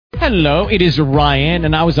Hello, it is Ryan,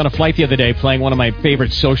 and I was on a flight the other day playing one of my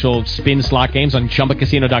favorite social spin slot games on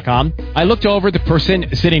ChumbaCasino.com. I looked over at the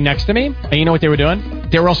person sitting next to me, and you know what they were doing?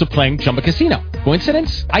 They were also playing Chumba Casino.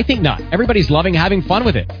 Coincidence? I think not. Everybody's loving having fun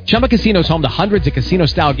with it. Chumba Casino is home to hundreds of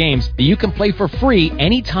casino-style games that you can play for free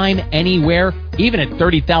anytime, anywhere, even at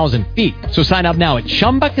 30,000 feet. So sign up now at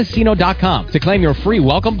ChumbaCasino.com to claim your free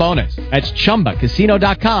welcome bonus. That's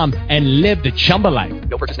ChumbaCasino.com and live the Chumba life.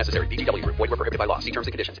 No purchase necessary. VGW. Void where prohibited by law. See terms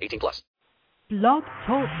and conditions. 18+. Blog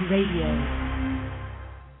Talk Radio.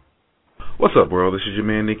 What's up, world? This is your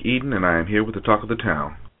man, Nick Eden, and I am here with the talk of the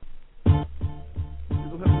town.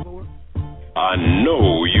 I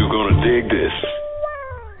know you're gonna dig this.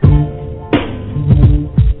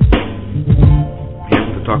 Here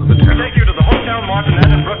with the talk of the town. Take you to the Hometown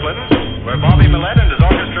Martinet in Brooklyn, where Bobby Millett and his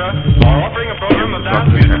orchestra are offering a program of dance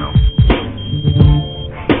music.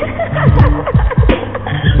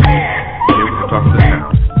 Here with the talk of the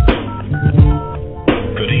town.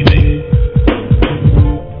 Good evening.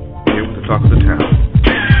 Here with the talk of the town.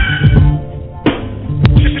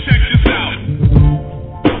 Check this out.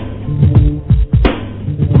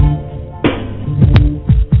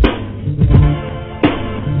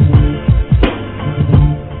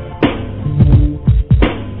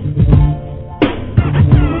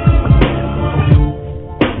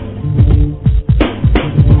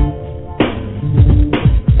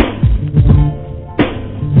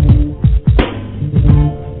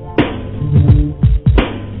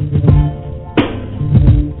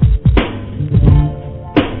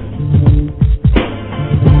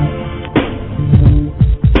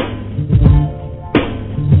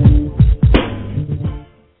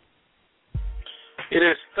 It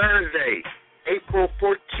is Thursday, April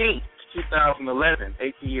 14th, 2011,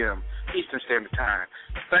 8 p.m. Eastern Standard Time.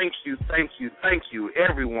 Thank you,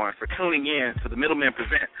 everyone, for tuning in to the Middlemen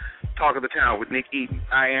Present Talk of the Town with Nick Eden.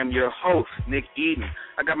 I am your host, Nick Eden.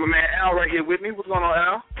 I got my man Al right here with me. What's going on,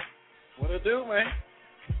 Al? What it do, man?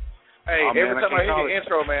 Hey, Oh, every man, time I hear I the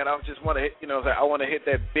intro, man, I just want to hit, I want to hit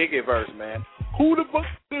that Biggie verse, man. Who the fuck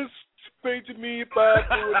is explain to me if I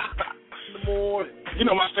do it in the morning? You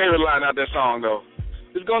know my favorite line out of that song, though.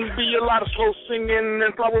 There's going to be a lot of slow singing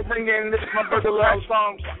and probably bringing this is my brother love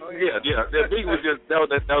song. Yeah. That Biggie was just, that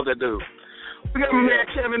was that dude. We got my man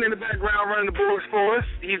Kevin in the background running the boards for us.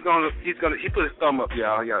 He put his thumb up,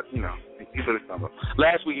 y'all. He put his thumb up.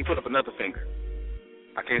 Last week he put up another finger.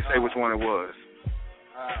 I can't say which one it was.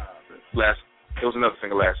 It was another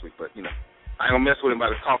finger last week, but I ain't gonna mess with him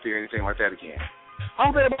about his coffee or anything like that again.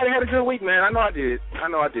 I hope everybody had a good week, man. I know I did.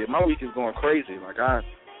 My week is going crazy.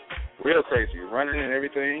 Real crazy, running and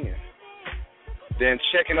everything, and then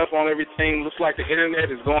checking up on everything. Looks like the internet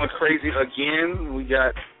is going crazy again. We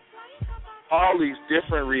got all these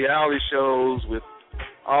different reality shows with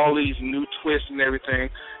all these new twists and everything.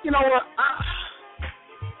 You know what?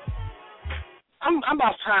 I'm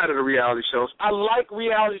about tired of the reality shows. I like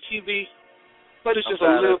reality TV, but it's just a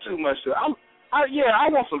little too much. I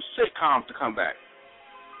want some sitcoms to come back.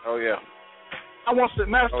 Oh, yeah.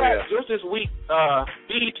 Matter of fact, just this week,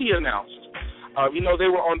 BET announced, they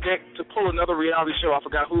were on deck to pull another reality show. I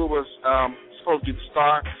forgot who it was supposed to be the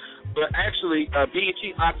star, but actually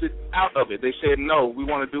BET opted out of it. They said, no, we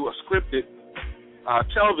want to do a scripted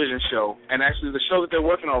television show, and actually the show that they're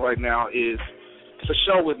working on right now it's a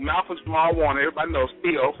show with Malcolm Jamal Warner. Everybody knows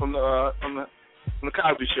Theo from the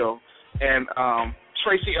Cosby Show, and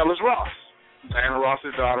Tracy Ellis Ross. Diana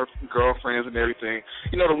Ross's daughter, girlfriends, and everything.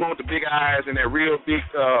 The one with the big eyes and that real big,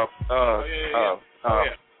 Oh, yeah.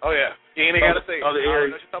 You ain't got to say it. Other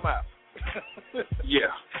areas. I know what you're talking about.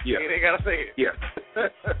 Yeah. You ain't got to say it. Yeah.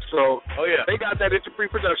 So, they got that into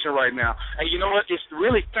pre-production right now. And you know what? It's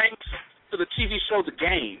really thanks to the TV show The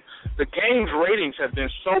Game. The Game's ratings have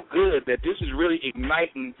been so good that this is really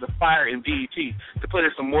igniting the fire in BET to put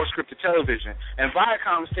in some more scripted television. And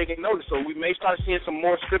Viacom is taking notice, so we may start seeing some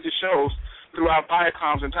more scripted shows throughout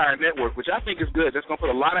Viacom's entire network, which I think is good. That's going to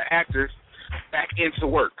put a lot of actors back into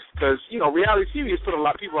work because, reality TV has put a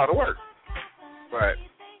lot of people out of work. Right.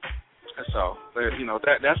 So,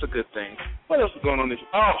 that's a good thing. What else is going on this?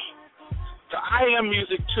 Oh, the I Am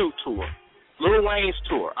Music 2 tour. Lil Wayne's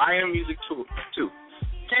tour, I Am Music 2.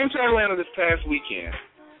 Came to Atlanta this past weekend.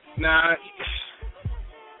 Now,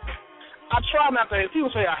 I try not to hate.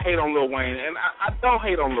 People say I hate on Lil Wayne, and I don't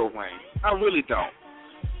hate on Lil Wayne. I really don't.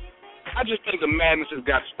 I just think the madness has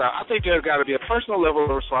got to stop. I think there's got to be a personal level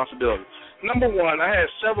of responsibility. Number one, I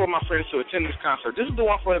had several of my friends to attend this concert. This is the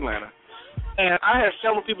one for Atlanta. And I had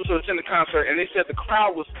several people to attend the concert, and they said the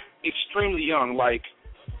crowd was extremely young. Like,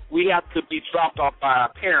 we have to be dropped off by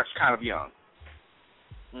our parents kind of young.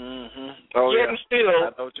 Mm-hmm. Oh, Yet yeah. and still,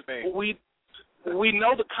 I know what you mean. we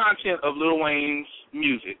know the content of Lil Wayne's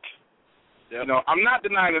music. Yep. You know, I'm not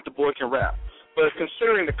denying that the boy can rap, but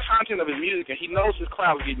considering the content of his music, and he knows his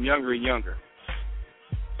crowd is getting younger and younger.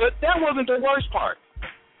 But that wasn't the worst part.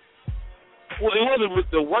 Well,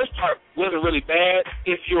 the worst part wasn't really bad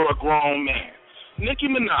if you're a grown man. Nicki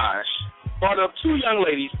Minaj brought up two young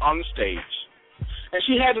ladies on the stage, and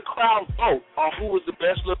she had the crowd vote on who was the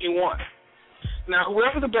best-looking one. Now,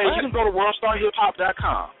 whoever the best, you can go to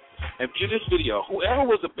worldstarhiphop.com and view this video. Whoever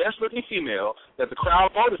was the best-looking female that the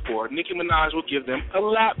crowd voted for, Nicki Minaj will give them a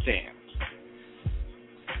lap dance.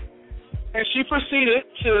 And she proceeded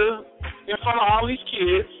to, in front of all these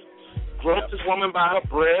kids, grope this woman by her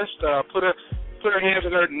breast, put her hands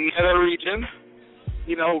in her nether region,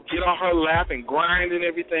 you know, get on her lap and grind and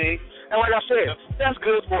everything. And like I said, that's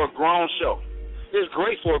good for a grown show. It's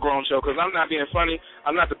great for a grown show because I'm not being funny.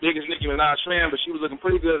 I'm not the biggest Nicki Minaj fan, but she was looking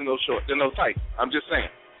pretty good in those shorts, in those tights. I'm just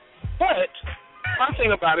saying. But my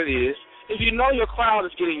thing about it is, if you know your crowd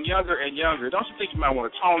is getting younger and younger, don't you think you might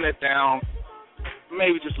want to tone that down,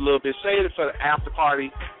 maybe just a little bit? Save it for the after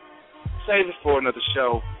party. Save it for another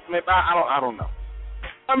show. Maybe I don't know.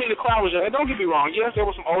 I mean, the crowd was young. And don't get me wrong. Yes, there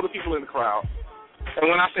were some older people in the crowd. And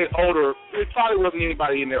when I say older, it probably wasn't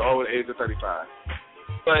anybody in there over the age of 35.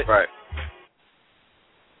 But right.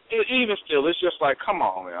 Even still, it's just like, come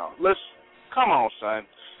on, y'all. Come on, son.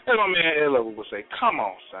 As my man Ed Lover would say, come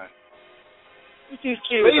on, son. These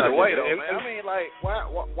kids either way, though, man. I mean, like,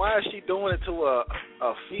 why is she doing it to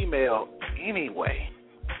a female anyway?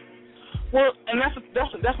 Well, and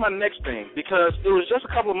that's my next thing, because it was just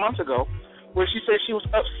a couple of months ago where she said she was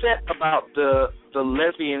upset about the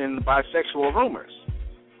lesbian and the bisexual rumors.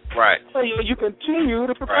 Right. So you continue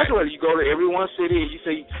to perpetuate it. You go to every one city, and you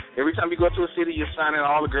say every time you go to a city, you're signing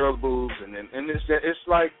all the girls' boobs, and it's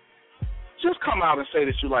like, just come out and say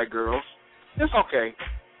that you like girls. It's okay.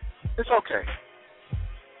 It's okay.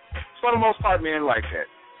 For the most part, men like that.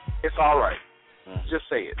 It's all right. Just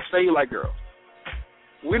say it. Say you like girls.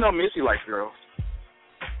 We know Missy likes girls.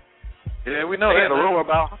 Yeah, we know they that. Had a rumor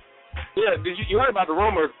about. Yeah, did you heard about the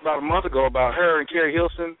rumor about a month ago about her and Carrie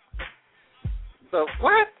Hilson? So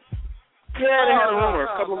what? Yeah, they had a rumor.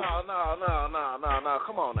 No, come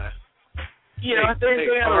on now. Yeah,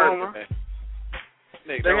 they had a rumor.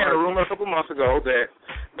 They had a rumor a couple months ago that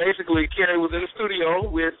basically Carrie was in the studio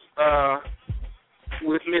with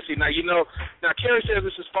Missy. Now Carrie says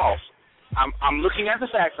this is false. I'm looking at the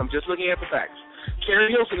facts. I'm just looking at the facts. Carrie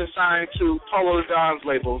Hilson is signed to Polo Don's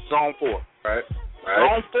label Zone 4. Right.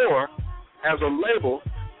 Zone 4 as a label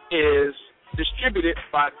is distributed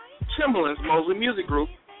by Timbaland's Mosley Music Group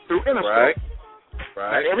through Interscope.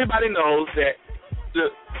 Right. Now, everybody knows that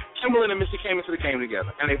Timbaland and Missy came into the game together,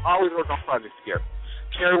 and they've always worked on projects together.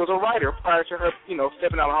 Carrie was a writer prior to her,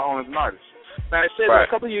 stepping out on her own as an artist. Now, it said a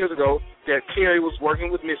couple of years ago that Carrie was working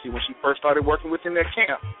with Missy when she first started working within their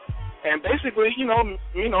camp. And basically,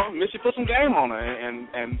 Missy put some game on her and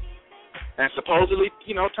supposedly,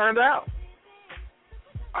 turned out.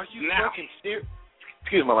 Are you fucking serious?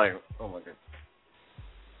 Excuse my language. Oh, my God.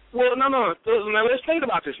 Well, no. Now, let's think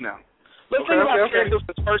about this now. Let's think about Carrie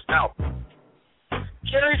Hilson's first album.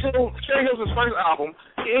 Carrie Hilson's first album,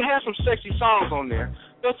 it had some sexy songs on there.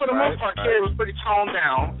 But for the most part, Carrie was pretty toned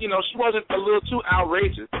down. She wasn't a little too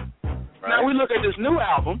outrageous. Now we look at this new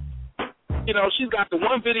album. She's got the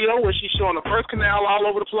one video where she's showing the birth canal all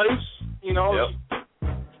over the place.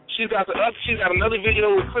 She's got another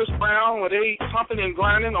video with Chris Brown where they pumping and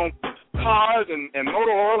grinding on cars and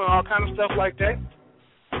motor oil and all kind of stuff like that.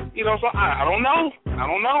 So I don't know.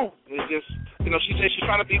 It's just, she says she's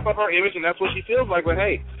trying to beef up her image and that's what she feels like. But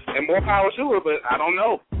hey, and more power to her. But I don't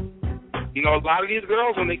know. A lot of these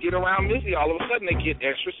girls, when they get around Missy, all of a sudden they get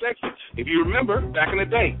extra sexy. If you remember, back in the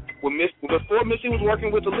day, before Missy was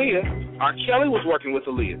working with Aaliyah, R. Kelly was working with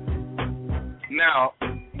Aaliyah. Now,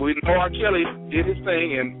 we know R. Kelly did his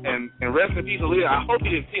thing, and rest in peace, Aaliyah. I hope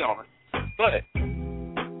he didn't pee on her. But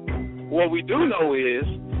what we do know is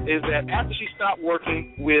that after she stopped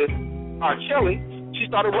working with R. Kelly, she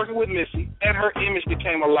started working with Missy, and her image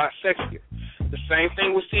became a lot sexier. The same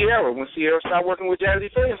thing with Sierra. When Sierra stopped working with Jazzy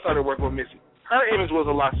Faye and started working with Missy, her image was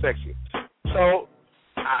a lot sexier. So,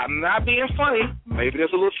 I'm not being funny. Maybe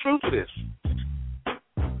there's a little truth to this.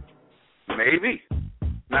 Maybe.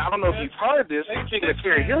 Now, I don't know if you've heard this, speaking of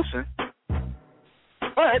Carrie Hilson,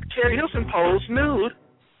 but Carrie Hilson posed nude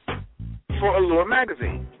for Allure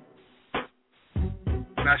magazine.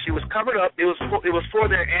 Now, she was covered up. It was for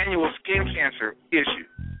their annual skin cancer issue.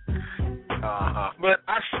 But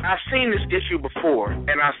I've seen this issue before, and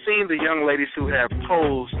I've seen the young ladies who have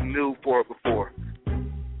posed nude for it before.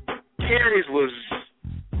 Carrie's was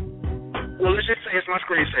Well, let's just say it's my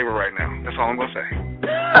screensaver right now. That's all I'm gonna say.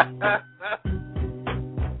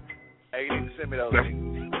 Hey, you need to send me those links.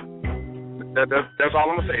 That's all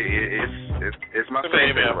I'm gonna say. It's my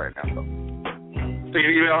screensaver right now. So you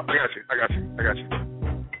email? I got you.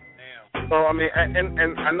 Damn. So I mean,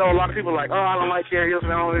 and I know a lot of people are like, oh, I don't like Carrie Hilson.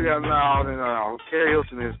 No. Carrie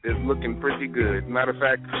Hilson is looking pretty good. Matter of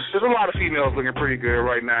fact, there's a lot of females looking pretty good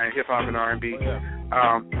right now in hip hop and R&B. Oh,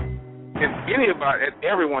 yeah.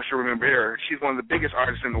 Everyone should remember her. She's one of the biggest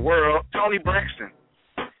artists in the world, Toni Braxton.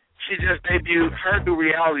 She just debuted her new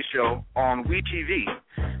reality show on WeTV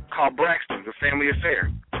called Braxton, The Family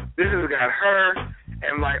Affair. This has got her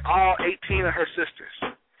and like all 18 of her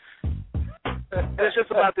sisters. It's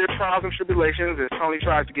just about their trials and tribulations as Toni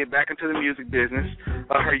tries to get back into the music business.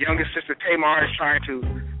 Her youngest sister, Tamar, is trying to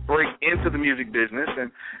break into the music business.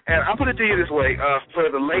 And I'll put it to you this way. For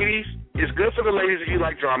the ladies, it's good for the ladies if you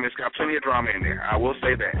like drama. It's got plenty of drama in there. I will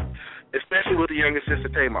say that. Especially with the youngest sister,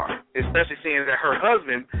 Tamar. Especially seeing that her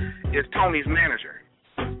husband is Toni's manager.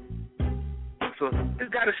 So it's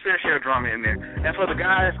got its fair share of drama in there. And for the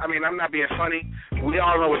guys, I mean, I'm not being funny. We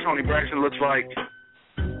all know what Toni Braxton looks like.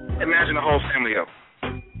 Imagine the whole family of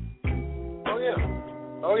them.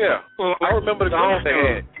 Oh, yeah. Well, I remember the group they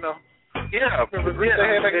had. Yeah. Remember the group they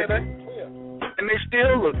had back in the day? Oh, yeah. And they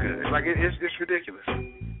still look good. Like, it's ridiculous.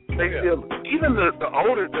 They still, even the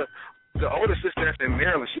older sister that's in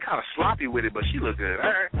Maryland, she kind of sloppy with it, but she look good.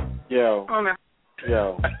 All right. Yo. Oh, no.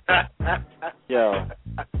 Yo. Yeah.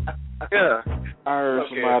 I heard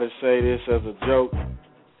somebody say this as a joke.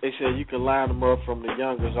 They said you can line them up from the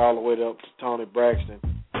youngest all the way up to Toni Braxton.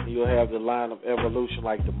 You'll have the line of evolution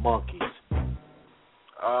like the monkeys.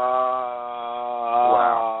 Wow.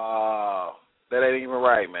 That ain't even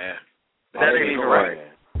right, man. That ain't even right.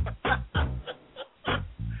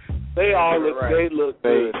 They all look. They look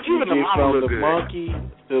good. Even the mama look good. From the monkey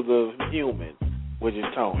to the human, which is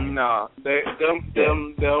Toni. Nah,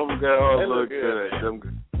 them girls look good. Them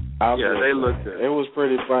good. They look good. It was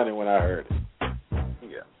pretty funny when I heard it.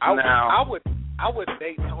 Yeah. I would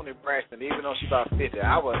date Toni Braxton, even though she's about 50.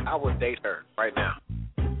 I would date her right now.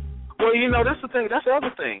 Well, that's the thing. That's the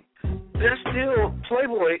other thing. There's still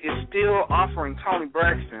Playboy is still offering Toni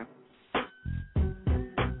Braxton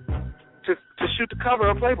to shoot the cover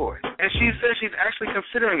of Playboy, and she says she's actually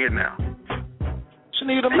considering it now. She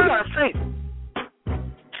need the money.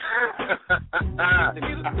 She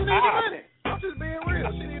need the money. I'm just being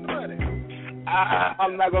real. She need the money.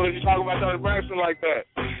 I'm not gonna let you talk about Toni Braxton like that.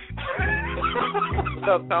 What's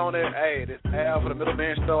up, Toni? Hey, this is Al for the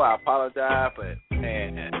Middleman Show. I apologize, but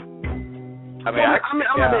man. I'm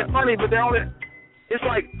not being funny, but they're only. It's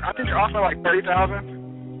like I think they're offering like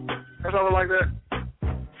 $30,000 or something like that.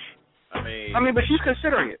 I mean, but she's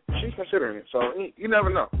considering it. So you never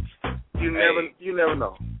know. You never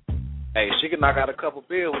know. Hey, she can knock out a couple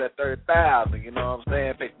bills with that $30,000. You know what I'm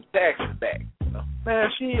saying? Pay some taxes back. Man,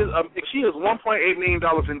 she is $1.8 million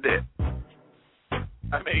in debt.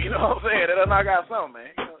 I mean, you know what I'm saying? It'll knock out something,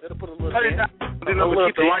 man. It'll put a little. Then it'll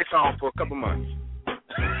keep the lights on for a couple months.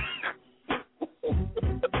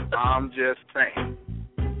 I'm just saying.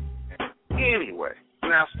 Anyway,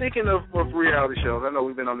 now speaking of reality shows, I know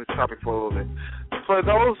we've been on this topic for a little bit. For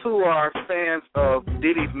those who are fans of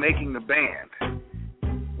Diddy's Making the Band,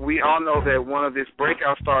 we all know that one of its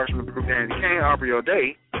breakout stars from the group Danity Kane, Aubrey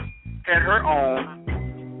O'Day, had her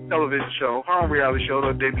own television show, her own reality show,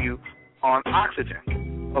 that debuted on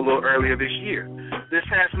Oxygen a little earlier this year. This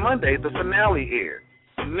past Monday, the finale aired.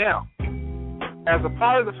 Now, as a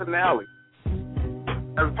part of the finale,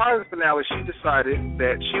 she decided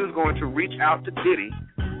that she was going to reach out to Diddy,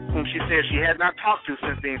 whom she said she had not talked to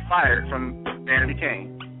since being fired from Danity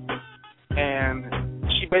Kane. And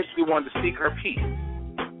she basically wanted to seek her peace.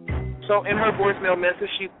 So in her voicemail message,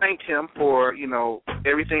 she thanked him for,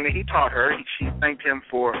 everything that he taught her. She thanked him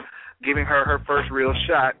for giving her her first real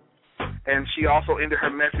shot. And she also ended her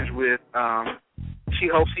message with, she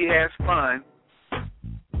hopes he has fun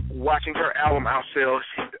watching her album outsell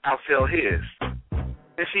his.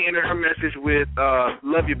 And she ended her message with,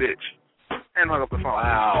 love you, bitch, and hung up the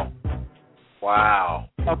phone. Wow.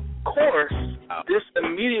 Of course, this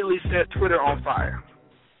immediately set Twitter on fire.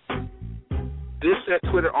 This set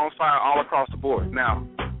Twitter on fire all across the board. Now,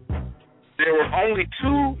 there were only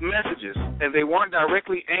 2 messages, and they weren't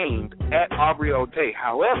directly aimed at Aubrey O'Day.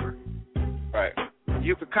 However,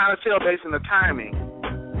 you could kind of tell based on the timing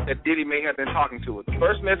that Diddy may have been talking to her. The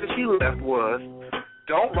first message he left was,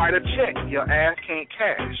 don't write a check, your ass can't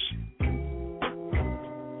cash.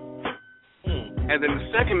 And then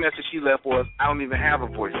the second message he left was, I don't even have a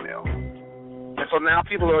voicemail. And so now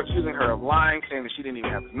people are accusing her of lying, saying that she didn't even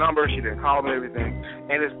have his number, she didn't call him and everything.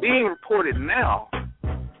 And it's being reported now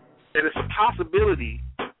that it's a possibility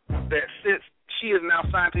that since she is now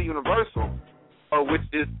signed to Universal, which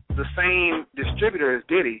is the same distributor as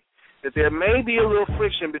Diddy, that there may be a little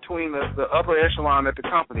friction between the upper echelon at the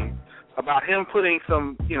company about him putting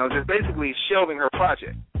some, just basically shelving her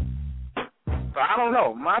project. So I don't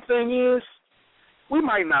know. My thing is, we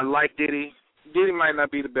might not like Diddy. Diddy might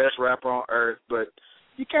not be the best rapper on earth, but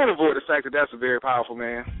you can't avoid the fact that that's a very powerful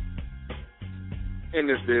man in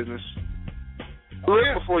this business. Look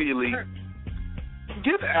before you leave.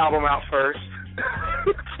 Get the album out first.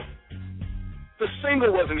 The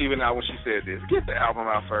single wasn't even out when she said this. Get the album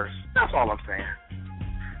out first. That's all I'm saying.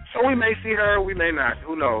 So we may see her, we may not.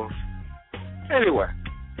 Who knows? Anyway.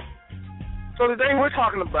 So today we're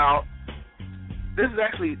talking about, this is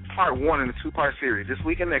actually part one in a two-part series, this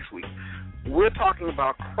week and next week. We're talking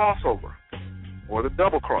about crossover, or the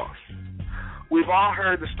double cross. We've all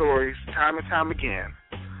heard the stories time and time again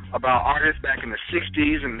about artists back in the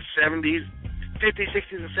 60s and the 70s, 50s,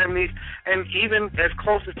 60s, and 70s, and even as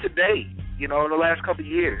close as today, in the last couple of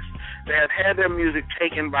years. They have had their music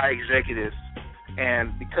taken by executives,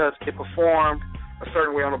 and because it performed a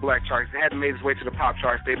certain way on the black charts, it hadn't made its way to the pop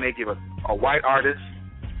charts, they may give a white artist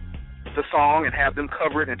the song and have them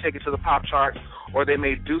cover it and take it to the pop charts, or they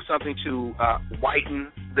may do something to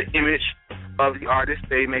whiten the image of the artist.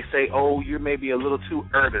 They may say, oh, you may be a little too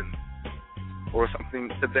urban, or something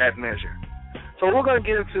to that measure. So what we're going to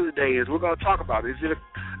get into today is we're going to talk about it.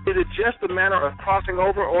 Is it just a matter of crossing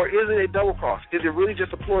over, or is it a double cross? Is it really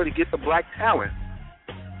just a ploy to get the black talent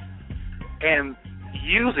and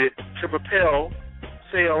use it to propel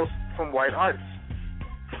sales from white artists?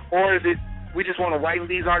 Or is it we just want to whiten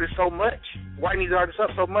these artists up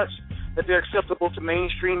so much that they're acceptable to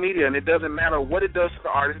mainstream media, and it doesn't matter what it does to the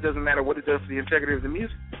artist, it doesn't matter what it does to the integrity of the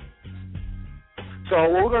music. So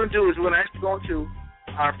what we're going to do is we're going to actually go into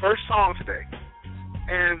our first song today.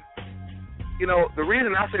 And the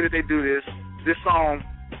reason I say that they do this song,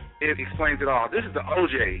 it explains it all. This is the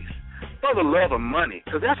OJs, for the love of money,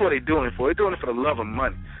 because that's what they're doing it for. They're doing it for the love of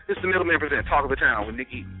money. This is the Middleman Present Talk of the Town with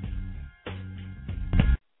Nick Eaton.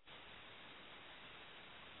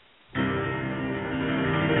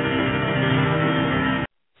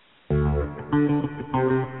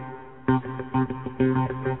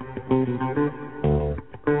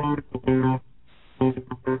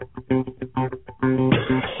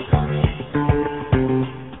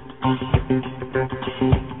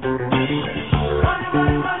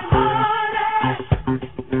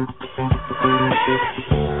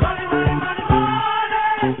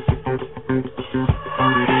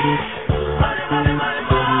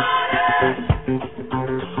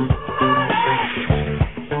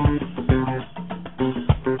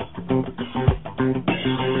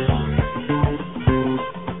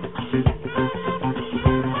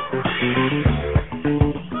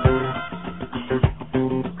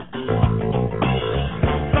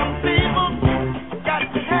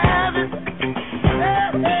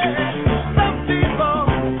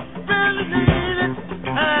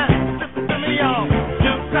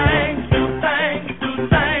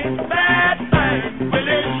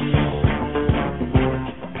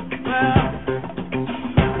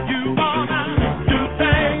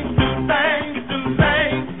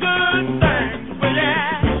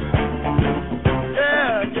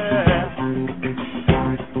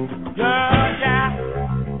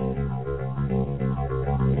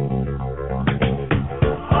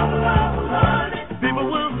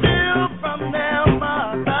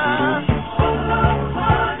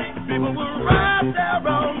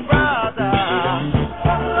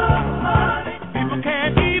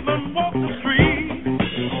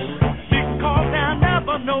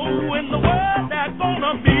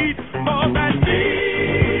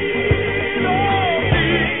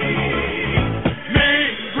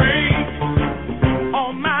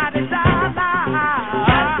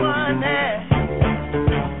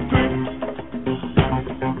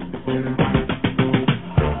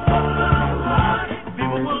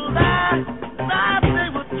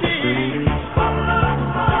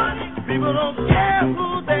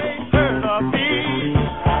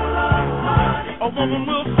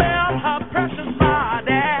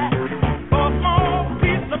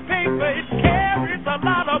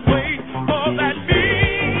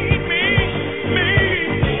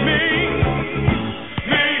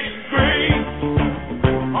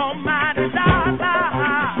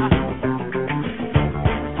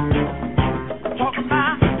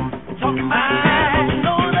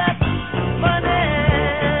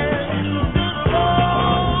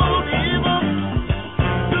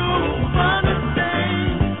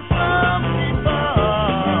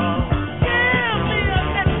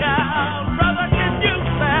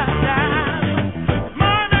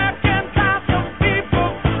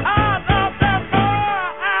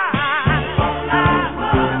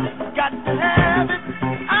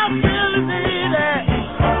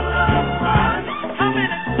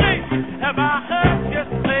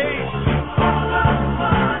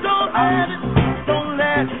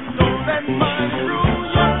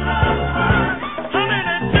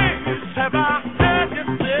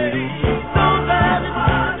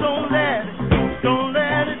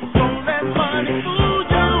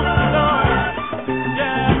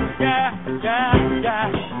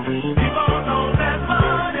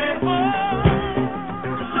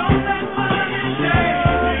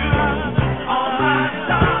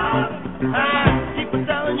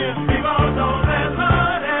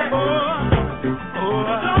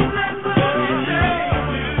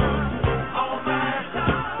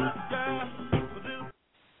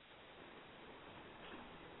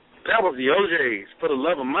 the OJs, For the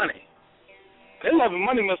Love of Money. Their Love of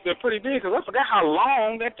Money must have been pretty big because I forgot how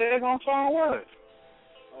long that daggone song was.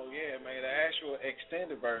 Oh, yeah, man. The actual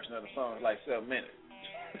extended version of the song is like 7 minutes.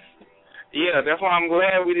 Yeah, that's why I'm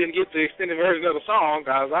glad we didn't get the extended version of the song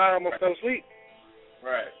because I almost fell asleep.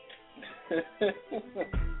 Right.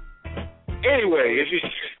 Anyway, if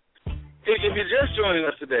you're just joining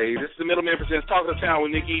us today, this is the Middleman Presents Talk of the Town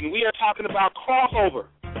with Nick Eden. We are talking about crossover,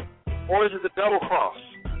 or is it the double cross?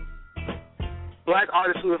 Black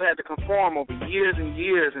artists who have had to conform over years and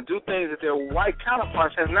years and do things that their white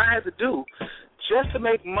counterparts have not had to do just to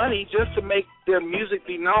make money, just to make their music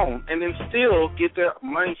be known, and then still get their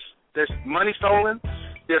money stolen,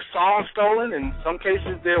 their songs stolen, in some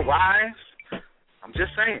cases their wives. I'm just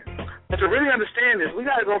saying. But to really understand this, we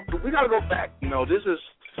gotta go back. You know, this is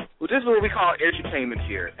what we call edutainment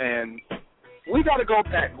here, and we gotta go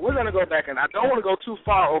back. We're gonna go back, and I don't want to go too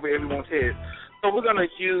far over everyone's head, so we're gonna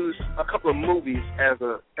use a couple of movies as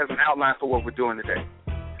an outline for what we're doing today.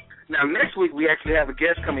 Now, next week we actually have a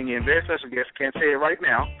guest coming in, very special guest. Can't say it right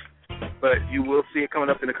now, but you will see it coming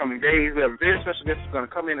up in the coming days. We have a very special guest who's going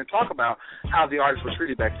to come in and talk about how the artists were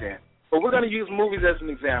treated back then. But we're going to use movies as an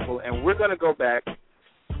example, and we're going to go back.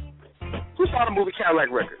 Who saw the movie Cadillac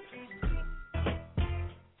Records?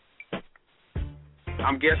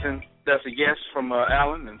 I'm guessing that's a yes from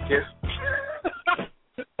Alan and yes.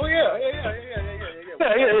 Oh yeah.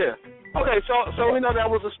 Okay, so we know that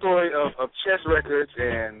was a story of Chess Records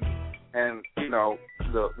and you know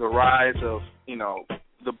the rise of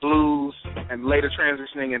the blues and later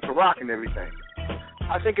transitioning into rock and everything.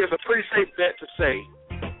 I think it's a pretty safe bet to say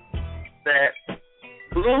that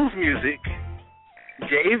blues music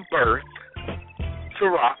gave birth to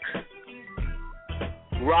rock.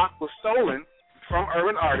 Rock was stolen from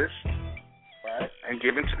urban artists, right, and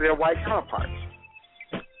given to their white counterparts.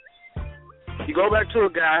 You go back to a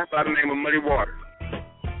guy by the name of Muddy Waters,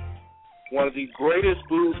 one of the greatest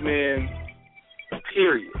bluesmen,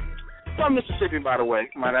 period. From Mississippi, by the way,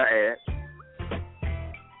 might I add.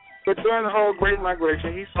 But during the whole Great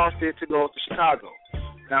Migration, he saw fit to go to Chicago.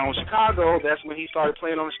 Now, in Chicago, that's when he started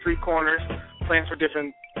playing on the street corners, playing for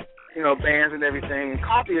different, bands and everything, and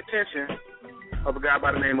caught the attention of a guy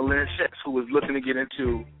by the name of Leonard Shetz, who was looking to get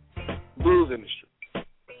into blues industry.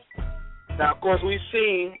 Now, of course, we've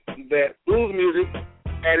seen that blues music,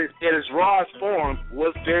 at its rawest form,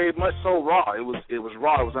 was very much so raw. It was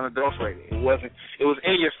raw. It was unadulterated. It was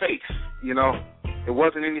in your face. It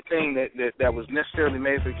wasn't anything that was necessarily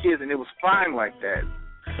made for kids, and it was fine like that.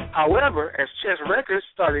 However, as Chess Records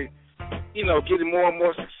started, getting more and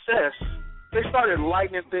more success, they started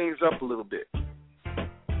lightening things up a little bit.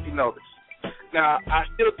 You know this. Now, I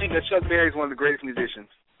still think that Chuck Berry is one of the greatest musicians,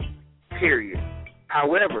 period.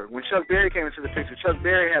 However, when Chuck Berry came into the picture, Chuck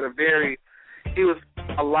Berry he was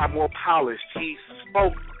a lot more polished. He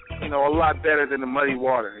spoke, a lot better than the Muddy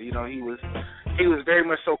Water. He was very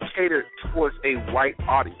much so catered towards a white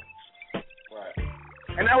audience. Right.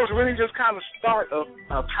 And that was really just kind of the start of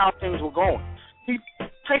how things were going. He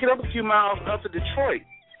take it up a few miles up to Detroit,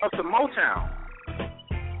 up to Motown.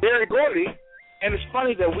 Berry Gordy, and it's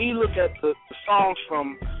funny that we look at the songs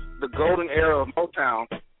from the golden era of Motown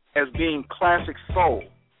as being classic soul,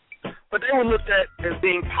 but they were looked at as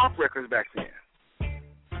being pop records back then.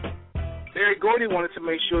 Berry Gordy wanted to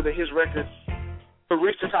make sure that his records could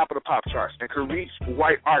reach the top of the pop charts and could reach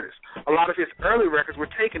white artists. A lot of his early records were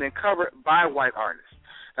taken and covered by white artists.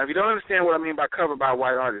 Now, if you don't understand what I mean by covered by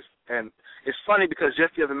white artists, and it's funny because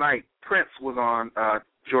just the other night, Prince was on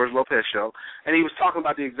George Lopez show, and he was talking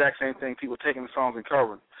about the exact same thing, people taking the songs and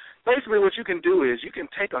covering. Basically, what you can do is you can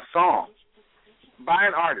take a song by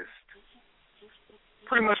an artist,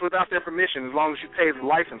 pretty much without their permission, as long as you pay the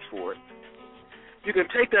license for it. You can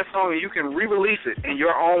take that song and you can re-release it in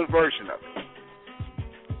your own version of it.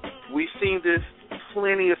 We've seen this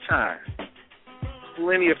plenty of times.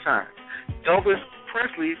 Elvis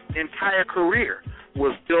Presley's entire career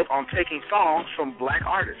was built on taking songs from black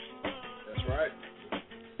artists. That's right.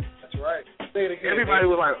 Say it again. Everybody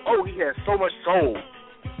was like, oh, he has so much soul.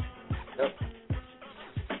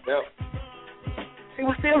 Yep. He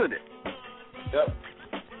was stealing it. Yep.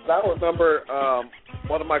 I remember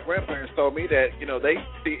one of my grandparents told me that, they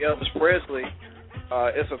see Elvis Presley.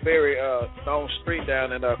 It's a very known street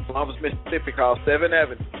down in Columbus, Mississippi called 7th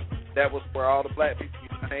Avenue. That was where all the black people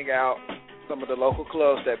used to hang out, some of the local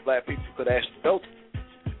clubs that black people could actually go to.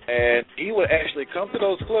 And he would actually come to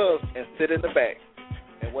those clubs and sit in the back.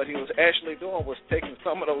 And what he was actually doing was taking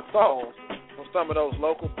some of those songs from some of those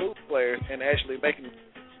local blues players and actually making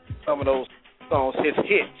some of those songs his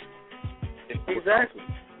hits. Exactly.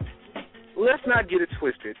 let's not get it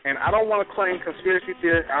twisted. And I don't want to claim conspiracy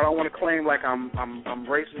theory. I don't want to claim like I'm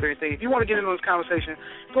racist or anything. If you want to get into this conversation,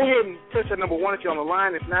 go ahead and press that number 1 if you're on the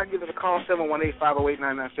line. If not, give us a call,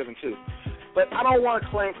 718-508-9972. But I don't want to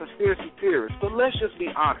claim conspiracy theories. But let's just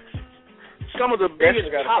be honest. Some of the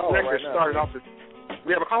biggest top records started off with...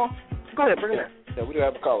 We have a call? Go ahead, bring it in. Yeah, we do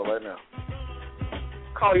have a caller right now.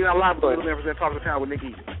 Call you out live with the members that Talk of the Town with Nick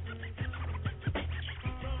Eaton.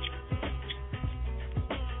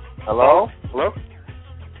 Hello? Hello?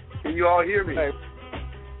 Can you all hear me? Hey.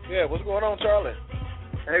 Yeah, what's going on, Charlie?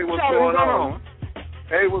 Hey, what's Charlie, going on?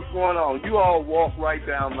 Hey, what's going on? You all walk right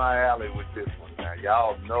down my alley with this one. Now,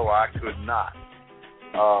 y'all know I could not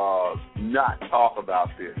talk about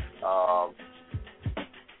this.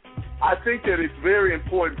 I think that it's very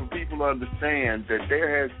important for people to understand that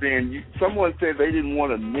there has been, someone said they didn't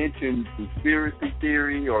want to mention conspiracy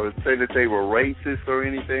theory or say that they were racist or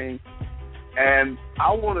anything. And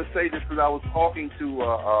I want to say this because I was talking to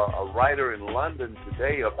a writer in London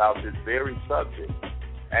today about this very subject.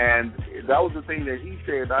 And that was the thing that he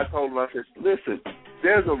said. I told him, I said, listen,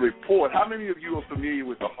 there's a report. How many of you are familiar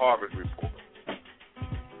with the Harvard report?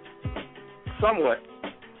 Somewhat.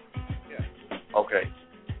 Yeah. Okay.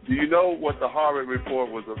 Do you know what the Harvard report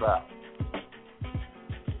was about?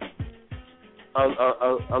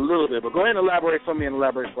 A little bit, but go ahead and elaborate for me and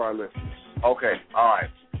elaborate for our listeners. Okay. All right.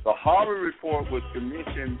 The Harvard report was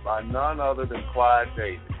commissioned by none other than Clive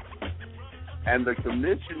Davis. And the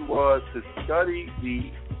commission was to study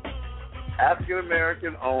the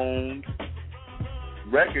African-American owned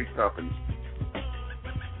record companies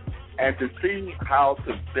and to see how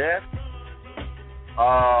to best,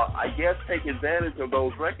 take advantage of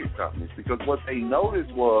those record companies. Because what they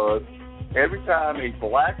noticed was every time a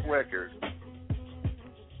black record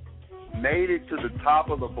made it to the top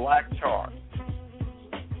of the black chart,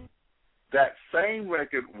 that same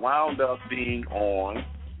record wound up being on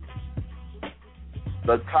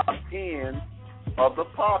the top 10 of the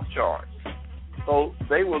pop charts. So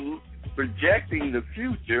they were projecting the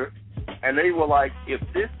future, and they were like, if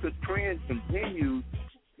this trend continues,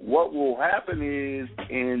 what will happen is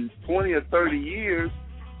in 20 or 30 years,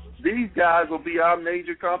 these guys will be our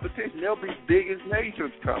major competition. They'll be big as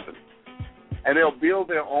nature's company. And they'll build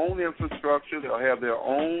their own infrastructure. They'll have their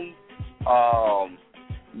own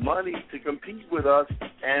money to compete with us,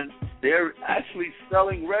 and they're actually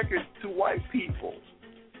selling records to white people.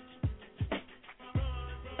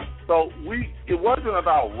 So it wasn't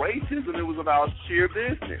about racism, it was about sheer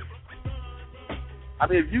business. I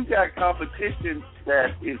mean, if you got competition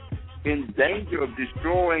that is in danger of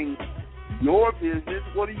destroying your business,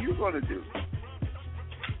 what are you going to do?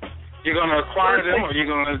 You're going to acquire them, or you're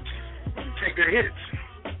going to take their hits?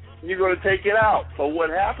 You're going to take it out. So what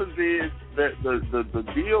happens is that the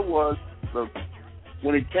deal was,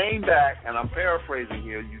 when it came back, and I'm paraphrasing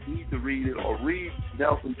here, you need to read it or read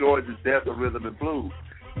Nelson George's Death of Rhythm and Blues.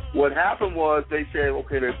 What happened was they said,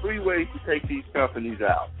 okay, there are 3 ways to take these companies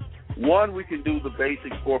out. One, we can do the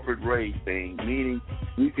basic corporate raid thing, meaning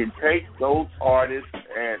we can take those artists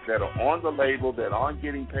that are on the label that aren't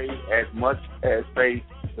getting paid as much as, say,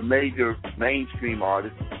 the major mainstream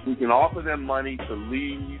artists. We can offer them money to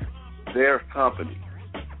leave their company.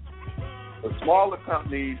 The smaller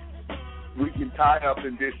companies, we can tie up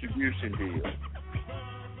in distribution deals.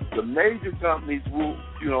 The major companies will,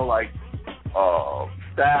 like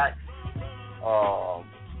Stax,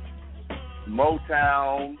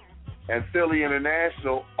 Motown, and Philly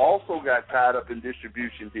International also got tied up in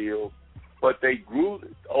distribution deals, but they grew,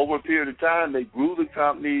 over a period of time, they grew the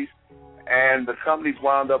companies, and the companies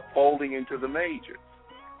wound up folding into the majors.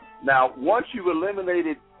 Now, once you've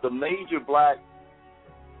eliminated the major black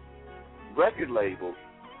record labels,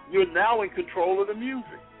 you're now in control of the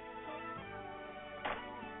music.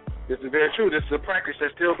 This is very true. This is a practice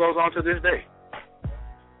that still goes on to this day.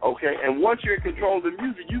 Okay, and once you're in control of the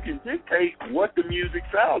music, you can dictate what the music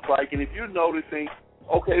sounds like. And if you're noticing,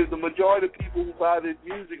 okay, the majority of people who buy this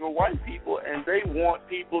music are white people, and they want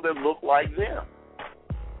people that look like them.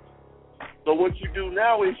 So what you do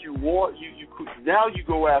now is you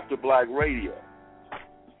go after black radio.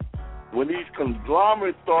 When these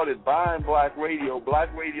conglomerates started buying black radio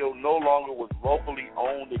no longer was locally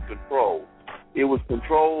owned and controlled. It was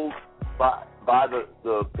controlled by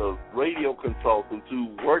the radio consultants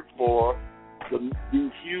who worked for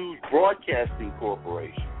these huge broadcasting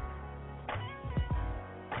corporations.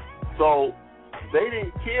 So they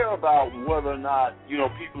didn't care about whether or not,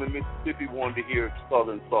 people in Mississippi wanted to hear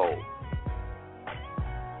Southern Soul.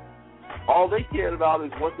 All they cared about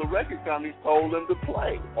is what the record companies told them to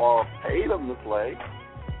play or paid them to play.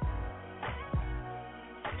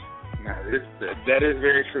 Now, that is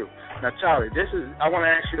very true. Now, Charlie, I want to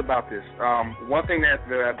ask you about this. One thing that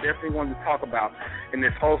I definitely wanted to talk about in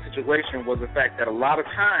this whole situation was the fact that a lot of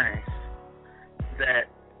times that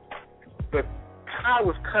the pie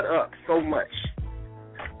was cut up so much.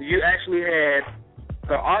 You actually had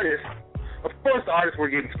the artists. Of course, the artists were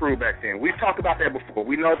getting screwed back then. We've talked about that before.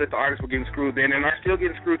 We know that the artists were getting screwed then and are still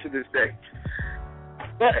getting screwed to this day.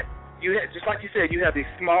 But you had, just like you said, you have these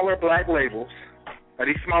smaller black labels, or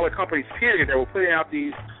these smaller companies, period, that were putting out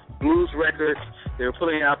these blues records. They were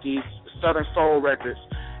putting out these Southern soul records,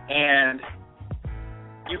 and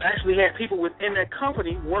you actually had people within that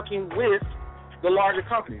company working with the larger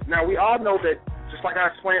companies. Now, we all know that, just like I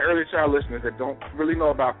explained earlier to our listeners that don't really know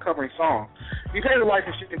about covering songs, you pay the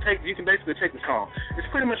license, you can basically take the song. It's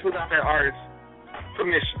pretty much without that artist's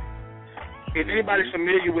permission. If anybody's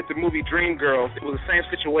familiar with the movie Dreamgirls, it was the same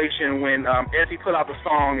situation when Effie put out the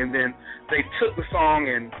song, and then they took the song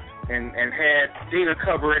and had Dina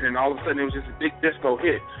cover it, and all of a sudden it was just a big disco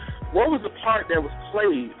hit. What was the part that was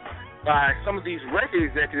played by some of these record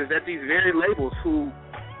executives at these very labels who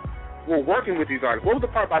were working with these artists? What was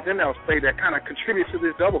the part by them that was played that kind of contributed to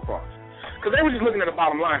this double cross? Because they were just looking at the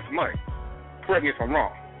bottom line for money. Correct me if I'm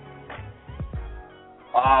wrong.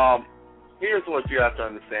 Here's what you have to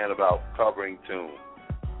understand about covering tunes.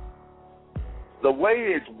 The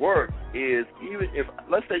way it's worked is, even if,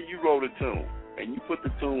 let's say you wrote a tune and you put the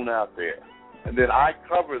tune out there, and then I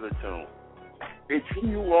cover the tune, it's he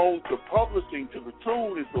who owns the publishing to the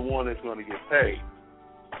tune is the one that's going to get paid.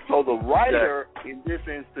 So the writer, in this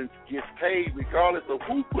instance, gets paid regardless of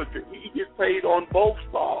who puts it. He gets paid on both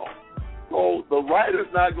songs. So the writer's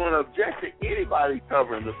not going to object to anybody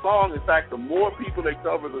covering the song. In fact, the more people that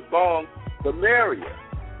cover the song, the merrier.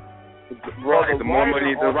 Right, the more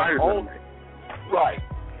money the writer's going to make. Right,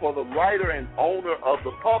 for the writer and owner of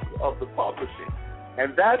the publishing.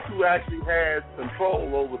 And that's who actually has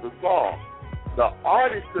control over the song. The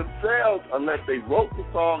artists themselves, unless they wrote the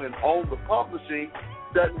song and own the publishing,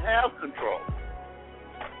 doesn't have control.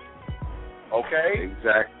 Okay?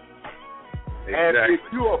 Exactly. And if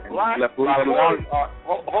you're a black recording artist,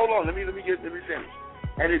 hold on, let me finish.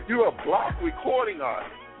 And if you're a black recording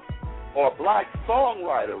artist, or a black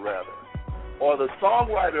songwriter rather, or the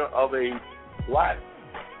songwriter of a black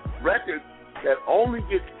record that only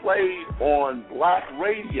gets played on black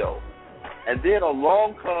radio, and then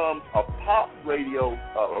along comes a pop radio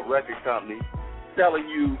a record company telling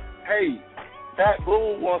you, hey, Pat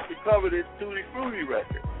Boone wants to cover this Tutti Frutti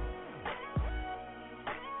record.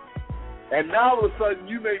 And now all of a sudden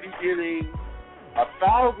you may be getting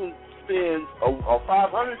 1,000 spins or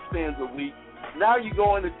 500 spins a week. Now you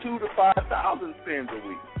go into 2,000 to 5,000 spins a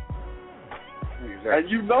week. Exactly. And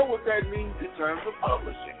you know what that means in terms of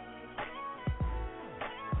publishing.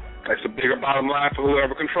 That's a bigger bottom line for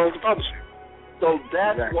whoever controls the publishing. So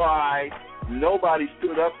that's why nobody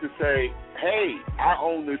stood up to say, hey, I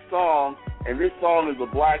own this song, and this song is a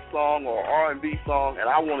black song or R&B song, and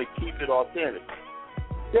I want to keep it authentic.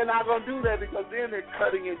 They're not going to do that because then they're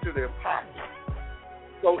cutting into their pocket.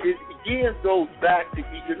 So it again goes back to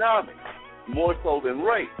economics, more so than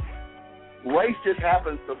race. Race just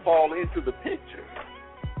happens to fall into the picture.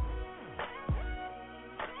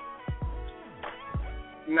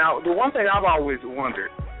 Now, the one thing I've always wondered,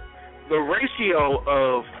 the ratio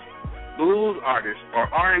of blues artists or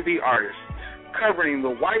R&B artists covering the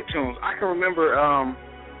white tunes. I can remember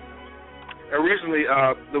originally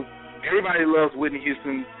Everybody Loves Whitney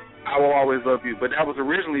Houston, I Will Always Love You, but that was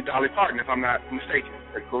originally Dolly Parton, if I'm not mistaken.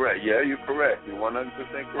 Correct. Yeah, you're correct. You're 100%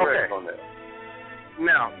 correct on that.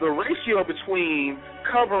 Now, the ratio between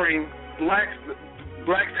covering blacks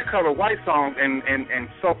that cover white songs and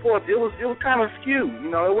so forth, it was kind of skewed. You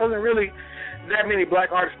know, it wasn't really that many black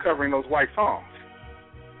artists covering those white songs.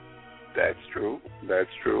 That's true. Now,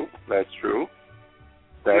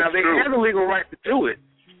 they had the legal right to do it.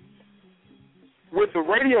 With the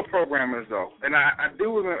radio programmers, though, and I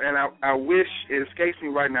do remember, and I wish, it escapes me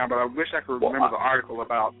right now, but I wish I could remember the article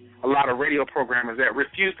about a lot of radio programmers that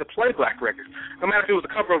refused to play black records, no matter if it was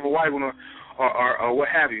the cover of a white one or what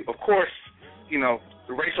have you. Of course, you know,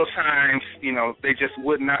 the racial times, you know, they just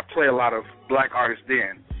would not play a lot of black artists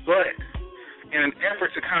then. But in an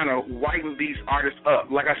effort to kind of whiten these artists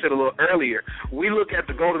up, like I said a little earlier, we look at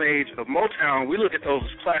the golden age of Motown, we look at those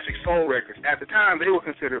classic soul records. At the time, they were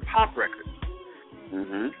considered pop records.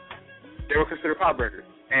 Mm-hmm. They were considered pop records.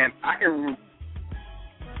 And I can...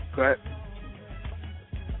 Go ahead.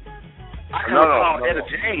 I can recall Etta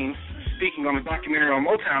James speaking on the documentary on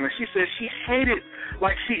Motown, and she said she hated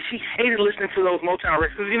listening to those Motown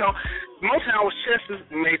records. Because, you know, Motown was Chess's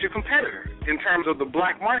major competitor in terms of the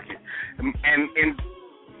black market. And in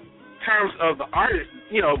terms of the artists,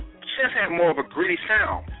 you know, Chess had more of a gritty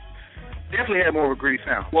sound. Definitely had more of a gritty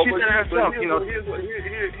sound. Well, she said herself,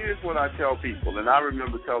 here's what I tell people, and I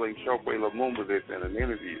remember telling Chokwe Lumumba this in an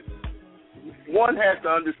interview. One has to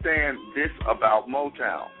understand this about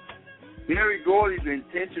Motown. Berry Gordy's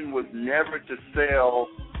intention was never to sell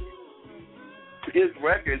his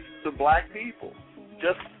records to black people,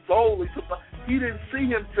 just solely to black. He didn't see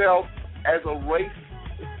himself as a race,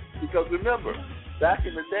 because remember, back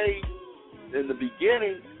in the day, in the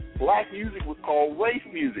beginning, black music was called race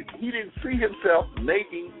music. He didn't see himself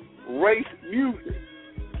making race music.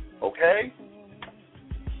 Okay?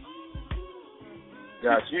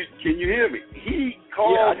 Gotcha. Can you hear me? He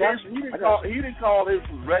didn't call his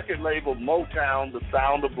record label Motown the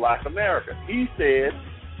sound of Black America. He said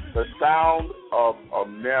the sound of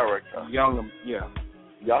America. Young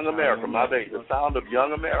America, my baby. The sound of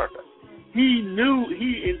young America. He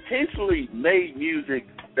intentionally made music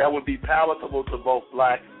that would be palatable to both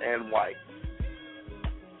blacks and whites.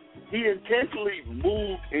 He intentionally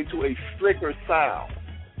moved into a slicker sound.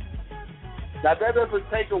 Now, that doesn't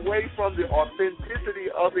take away from the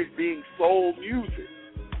authenticity of it being soul music,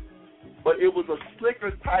 but it was a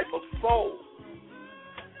slicker type of soul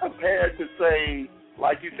compared to, say,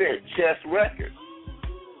 like you said, Chess Records.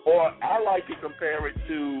 Or I like to compare it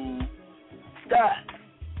to Stax.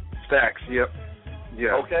 Stax, yep.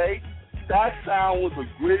 Yeah. Okay? That sound was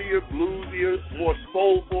a grittier, bluesier, more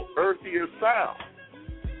soulful, earthier sound.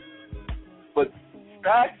 But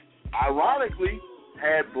Stax, ironically,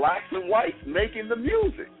 had blacks and whites making the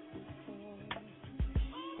music.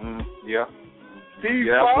 Yeah. Steve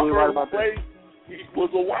absolutely right Crawford about that. He was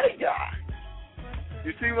a white guy.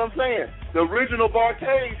 You see what I'm saying? The original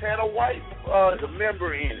Bar-Kays had a white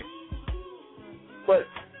member in it. But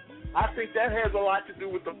I think that has a lot to do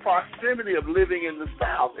with the proximity of living in the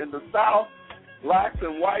South. In the South, blacks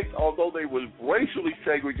and whites, although they were racially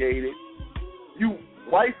segregated,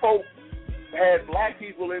 white folk had black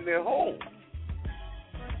people in their homes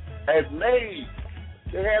as maids.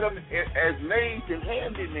 They had them as maids and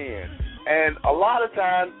handymen. And a lot of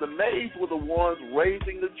times the maids were the ones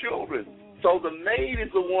raising the children. So the maid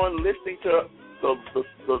is the one listening to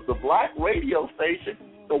the black radio station.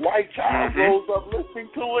 The white child grows up listening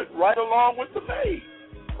to it right along with the maid.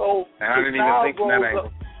 So I didn't even think of that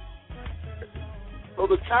angle. So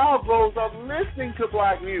the child grows up listening to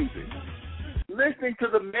black music, listening to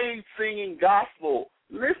the maid singing gospel,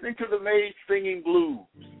 listening to the maid singing blues.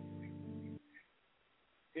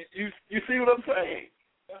 You see what I'm saying?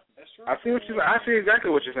 That's true. I see exactly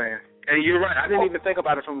what you're saying, and you're right. I didn't even think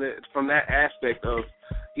about it from that aspect of,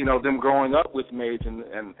 them growing up with maids and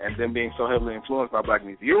them being so heavily influenced by black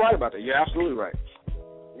music. You're right about that. You're absolutely right.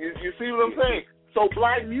 You see what I'm saying? So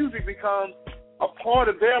black music becomes a part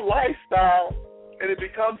of their lifestyle, and it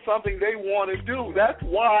becomes something they want to do. That's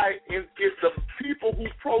why it's the people who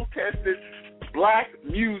protested black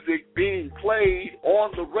music being played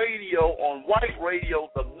on the radio, on white radio,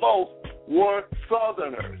 the most were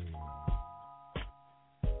Southerners.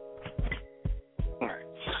 All right.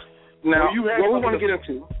 Now, what we want to get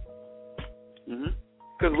into,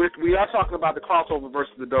 because we are talking about the crossover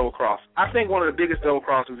versus the double cross. I think one of the biggest double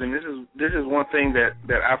crosses, and this is one thing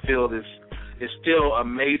that I feel is still a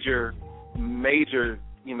major,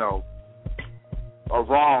 a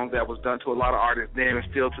wrong that was done to a lot of artists then and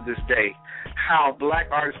still to this day. How black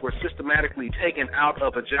artists were systematically taken out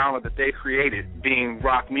of a genre that they created, being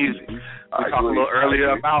rock music. We talked a little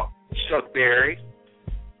earlier about Chuck Berry.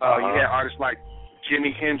 You had artists like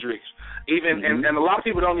Jimi Hendrix. Even and a lot of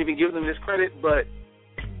people don't even give them this credit, but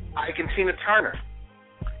Ike and Tina Turner.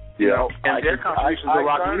 And their contributions to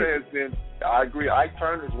rock music. I agree. Ike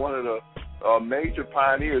Turner is one of the major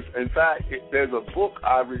pioneers. In fact, there's a book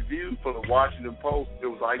I reviewed for the Washington Post. It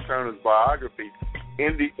was Ike Turner's biography.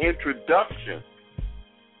 In the introduction,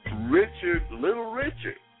 Little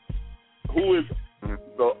Richard, who is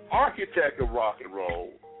the architect of rock and roll,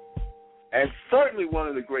 and certainly one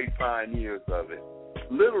of the great pioneers of it,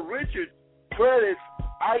 Little Richard credits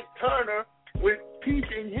Ike Turner with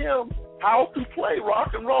teaching him how to play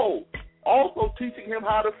rock and roll, also teaching him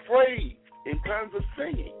how to phrase in terms of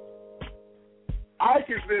singing. Ike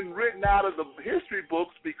has been written out of the history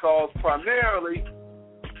books because primarily,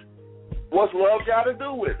 what's love got to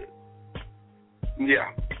do with it?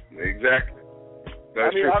 Yeah, exactly.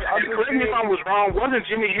 That's true. And correct me if I was wrong, wasn't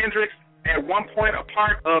Jimi Hendrix at one point a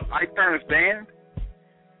part of Ike Turner's band?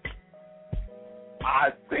 I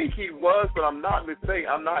think he was, but I'm not mistaken.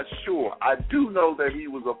 I'm not sure. I do know that he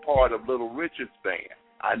was a part of Little Richard's band.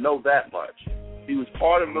 I know that much. He was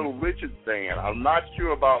part of Little Richard's band. I'm not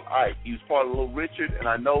sure about Ike. He was part of Little Richard, and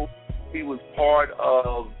I know he was part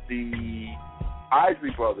of the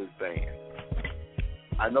Isley Brothers band.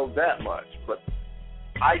 I know that much. But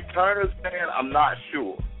Ike Turner's band, I'm not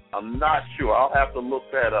sure. I'll have to look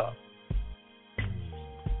that up.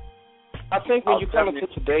 I think when you come into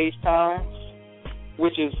today's times,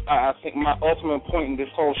 which is, I think, my ultimate point in this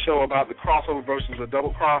whole show about the crossover versus the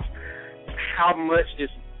double cross, how much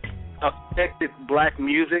it's affected black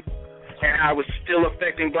music and how it's still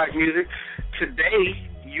affecting black music. Today,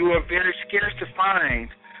 you are very scarce to find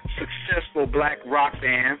successful black rock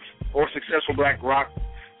bands or successful black rock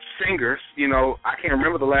singers. You know, I can't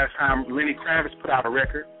remember the last time Lenny Kravitz put out a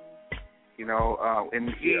record. You know, and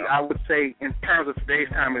he, I would say, in terms of today's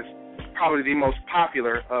time, is probably the most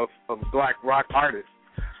popular of black rock artists.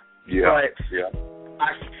 Yeah. But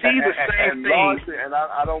I see the same thing. And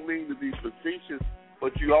I don't mean to be facetious,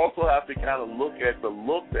 but you also have to kind of look at the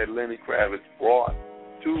look that Lenny Kravitz brought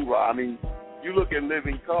to. I mean, you look at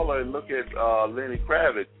Living Colour and look at Lenny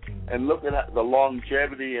Kravitz and look at the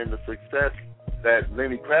longevity and the success that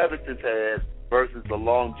Lenny Kravitz has had versus the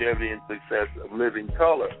longevity and success of Living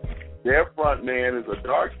Colour. Their front man is a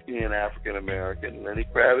dark-skinned African-American. Lenny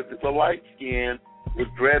Kravitz is a light-skinned with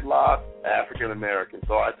dreadlocks African-American.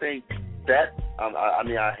 So I think that, I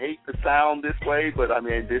mean, I hate to sound this way, but, I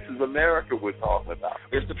mean, this is America we're talking about.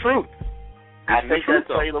 It's the truth. I think that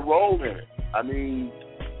played a role in it. I mean,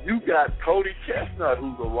 you got Cody Chestnut,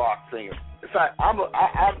 who's a rock singer. It's like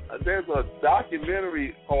there's a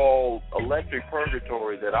documentary called Electric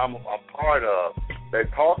Purgatory that I'm a part of that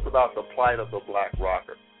talks about the plight of the black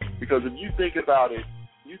rocker. Because if you think about it,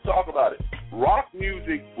 you talk about it, rock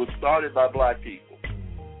music was started by black people.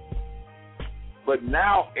 But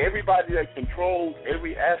now everybody that controls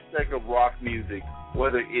every aspect of rock music,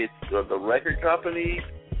 whether it's the record companies,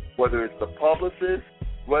 whether it's the publicists,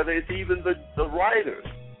 whether it's even the writers,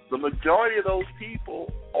 the majority of those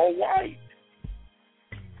people are white.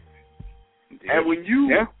 Indeed. And when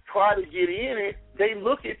you try to get in it, they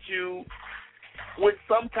look at you with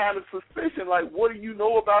some kind of suspicion, like, what do you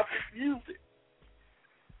know about this music?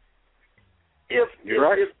 If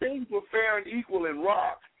things were fair and equal in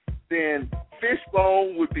rock, then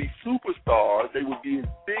Fishbone would be superstars. They would be as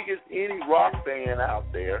big as any rock band out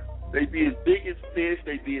there. They'd be as big as Fish.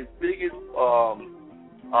 They'd be as big as,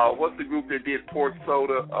 what's the group that did Port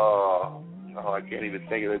Soda? I can't even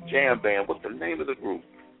think of the jam band. What's the name of the group?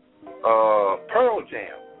 Pearl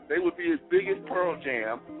Jam. They would be as big as Pearl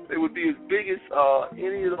Jam. They would be as big as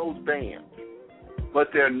any of those bands.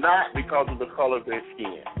 But they're not because of the color of their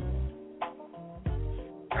skin.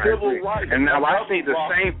 Civil rights. And now I see the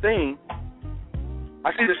same thing.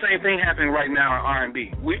 I see the same thing happening right now in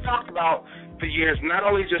R&B. We've talked about for years, not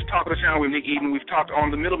only just Talk of the Town with Nick Eden, we've talked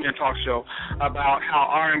on the Middleman Talk Show about how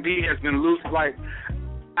R&B has been loose. Like,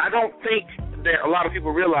 I don't think that a lot of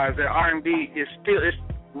people realize that R&B is still it's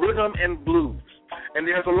rhythm and blues. And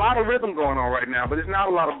there's a lot of rhythm going on right now, but it's not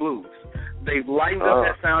a lot of blues. They've lightened up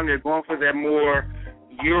that sound. They're going for that more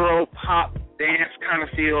Euro pop dance kind of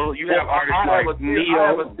feel. You have artists like Neo.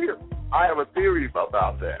 I have a theory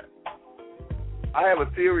about that.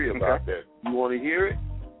 You want to hear it?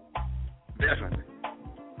 Definitely.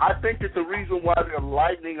 I think that the reason why they're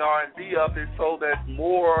lightening R&B up is so that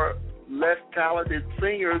more less talented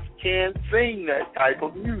singers can sing that type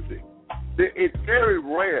of music. It's very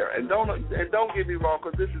rare, and don't get me wrong,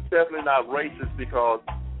 because this is definitely not racist, because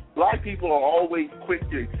black people are always quick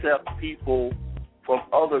to accept people from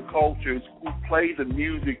other cultures who play the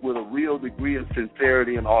music with a real degree of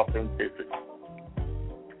sincerity and authenticity.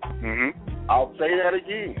 Mm-hmm. I'll say that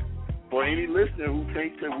again for any listener who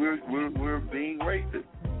thinks that we're being racist.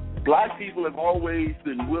 Black people have always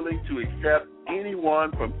been willing to accept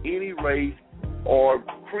anyone from any race or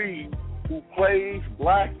creed who plays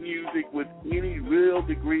black music with any real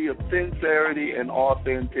degree of sincerity and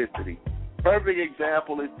authenticity. Perfect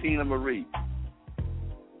example is Tina Marie.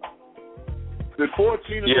 Before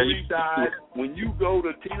Tina Marie died, when you go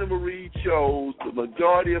to Tina Marie shows, the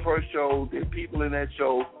majority of her shows and people in that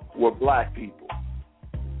show were black people.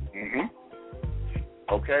 Mm-hmm.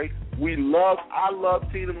 Okay? I love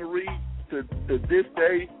Tina Marie to this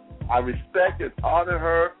day. I respect and honor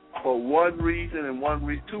her for one reason and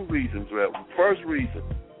two reasons. First reason,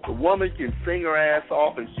 the woman can sing her ass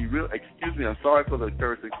off, and she really, excuse me, I'm sorry for the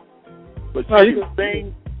cursing, but she can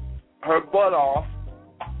sing her butt off,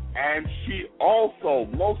 and she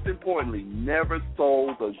also, most importantly, never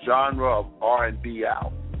sold the genre of R&B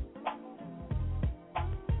out.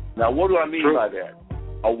 Now, what do I mean by that?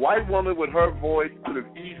 A white woman with her voice could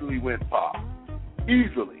have easily went pop.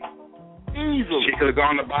 Easily. She could have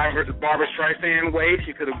gone the Barbra Streisand way.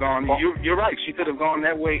 She could have gone. You're right. She could have gone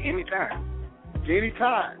that way anytime.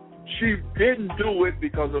 She didn't do it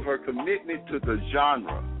because of her commitment to the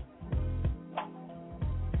genre.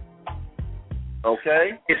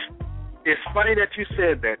 Okay? It's funny that you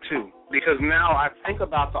said that, too, because now I think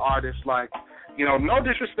about the artists like, you know, no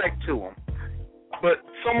disrespect to them, but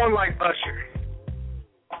someone like Usher.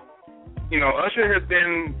 You know, Usher has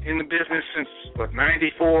been in the business since,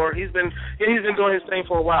 94? He's been doing his thing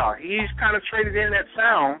for a while. He's kind of traded in that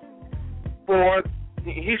sound for,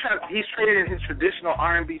 he's traded in his traditional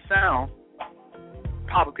R&B sound.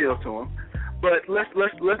 Pop appeal to him. But let's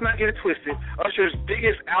not get it twisted. Usher's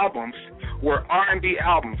biggest albums were R&B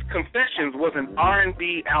albums. Confessions was an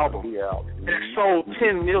R&B album that sold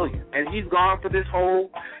 10 million, and he's gone for this whole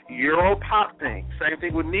Euro pop thing. Same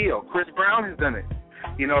thing with Neo. Chris Brown has done it.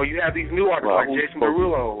 You know, you have these new artists like Jason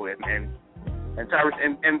Derulo and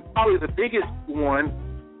Tyrese, and probably the biggest one,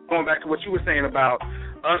 going back to what you were saying about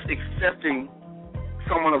us accepting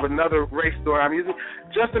someone of another race through our music,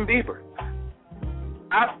 Justin Bieber.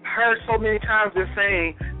 I've heard so many times they're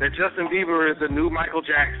saying that Justin Bieber is the new Michael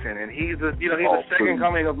Jackson, and he's the second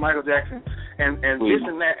coming of Michael Jackson, and this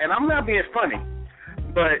and that. And I'm not being funny,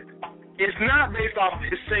 but it's not based off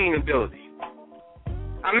his singing ability.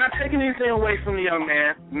 I'm not taking anything away from the young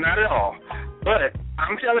man, not at all. But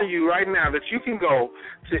I'm telling you right now that you can go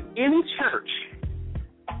to any church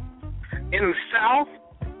in the South,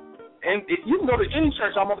 and you can go to any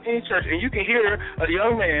church, almost any church, and you can hear a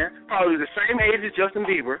young man, probably the same age as Justin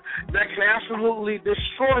Bieber, that can absolutely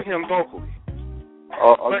destroy him vocally.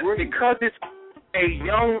 But because it's a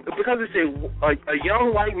young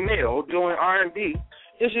white male doing R&B,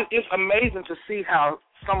 it's amazing to see how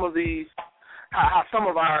some of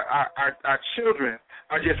our children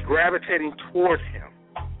are just gravitating towards him.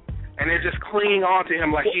 And they're just clinging on to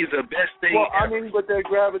him like he's the best thing ever. But they're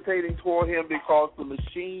gravitating toward him because the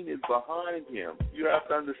machine is behind him. You have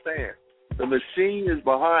to understand. The machine is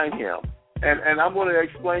behind him. And I'm going to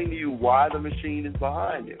explain to you why the machine is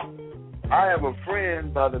behind him. I have a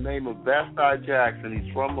friend by the name of Vasti Jackson.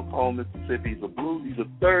 He's from McComb, Mississippi. He's a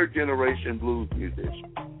third-generation blues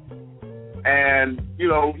musician. And, you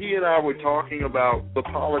know, he and I were talking about the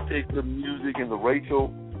politics of music and the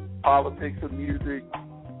racial politics of music.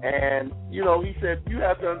 And, you know, he said, you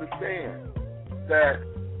have to understand that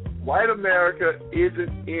white America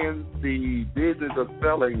isn't in the business of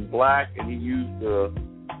selling black, and he used the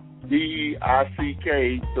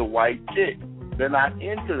D-I-C-K, the white chick. They're not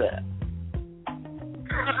into that.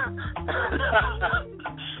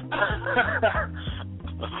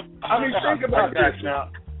 I mean, think about this now.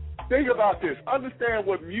 Think about this. Understand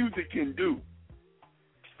what music can do.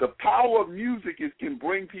 The power of music can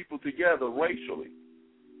bring people together racially.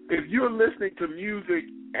 If you're listening to music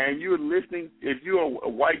and if you're a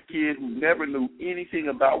white kid who never knew anything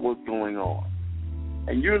about what's going on,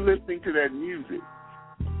 and you're listening to that music,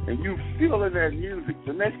 and you feeling that music,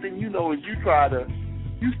 the next thing you know is you start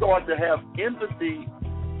to have empathy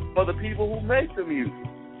for the people who make the music.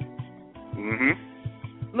 Mm-hmm.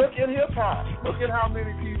 Look at hip-hop. Look at how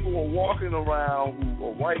many people are walking around who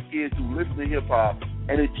are white kids who listen to hip-hop,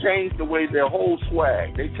 and it changed the way their whole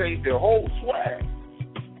swag. They changed their whole swag.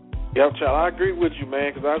 Yep, child, I agree with you,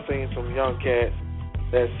 man, because I've seen some young cats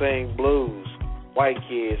that sing blues, white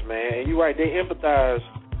kids, man. And you're right, they empathize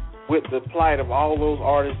with the plight of all those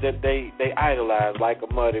artists that they idolize, like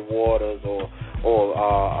a Muddy Waters or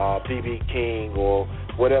B.B. King or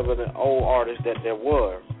whatever the old artists that there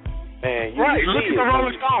were. Man, right, look at the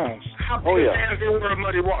Rolling Stones. How big fans they were of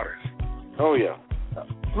Muddy Waters. Oh, yeah.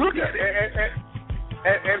 Look at it.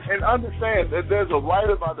 And understand that there's a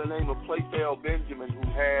writer by the name of Playtel Benjamin who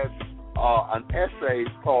has an essay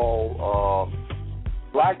called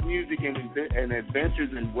Black Music and Adventures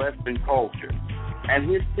in Western Culture. And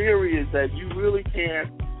his theory is that you really can't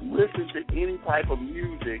listen to any type of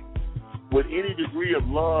music with any degree of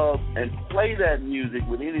love and play that music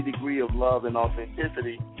with any degree of love and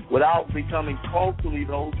authenticity without becoming culturally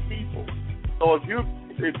those people. So if your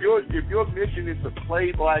mission is to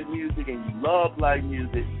play black music and you love black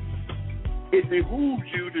music, it behooves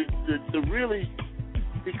you to really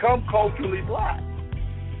become culturally black.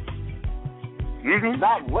 Mm-hmm.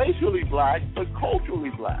 Not racially black, but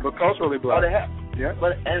culturally black. But culturally black.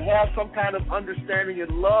 And have some kind of understanding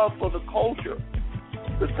and love for the culture.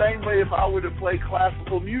 The same way if I were to play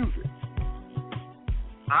classical music.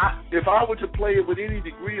 If I were to play it with any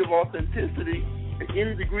degree of authenticity,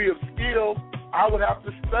 any degree of skill, I would have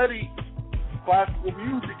to study classical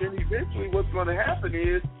music, and eventually what's going to happen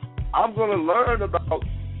is I'm going to learn about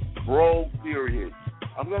Brogue period.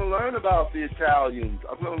 I'm going to learn about the Italians.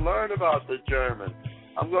 I'm going to learn about the Germans.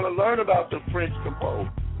 I'm going to learn about the French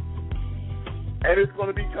composers. and it's going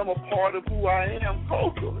to become a part of who I am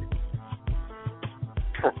culturally.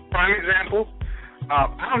 Prime example, I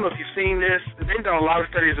don't know if you've seen this. They've done a lot of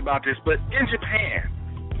studies about this, but in Japan,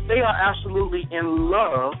 they are absolutely in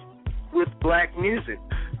love with black music.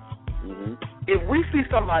 Mm-hmm. If we see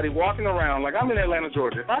somebody walking around, like I'm in Atlanta,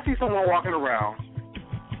 Georgia, if I see someone walking around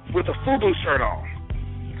with a FUBU shirt on,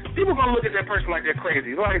 people are going to look at that person like they're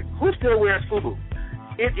crazy. Like, who still wears FUBU?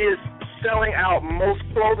 It is selling out most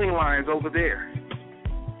clothing lines over there.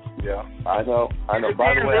 Yeah, I know. By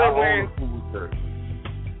the way, I own a FUBU shirt.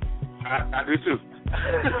 I do too.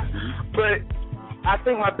 But I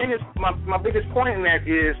think my biggest point in that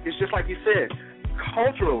is, it's just like you said,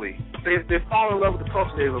 culturally, they've fallen in love with the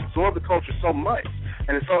culture. They've absorbed the culture so much,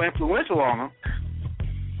 and it's so influential on them.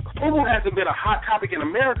 FUBU hasn't been a hot topic in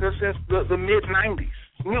America since the mid-'90s.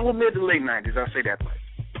 Well, mid to late 90s, I'll say that way.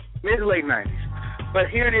 Mid to late 90s. But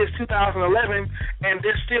here it is, 2011, and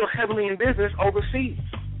they're still heavily in business overseas.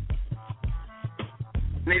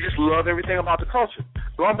 And they just love everything about the culture.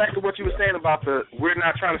 Going back to what you were saying about we're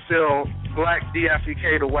not trying to sell black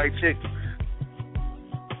DFCK to white chicks.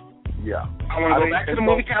 Yeah. I want to go back to the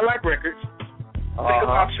movie Cadillac Records. Think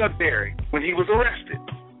about Chuck Berry when he was arrested.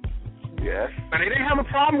 Yes. And they didn't have a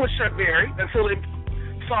problem with Chuck Berry until they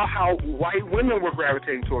saw how white women were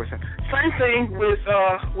gravitating towards him. Same thing with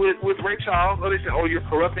Ray Charles. They said, "Oh, you're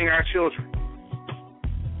corrupting our children."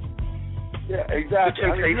 Yeah, exactly.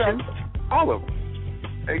 The Temptations, all of them.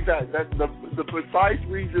 Exactly. That's the precise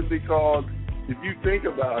reason, because if you think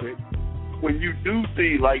about it, when you do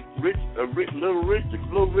see like Little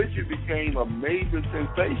Richard became a major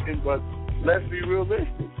sensation, but let's be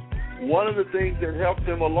realistic. One of the things that helped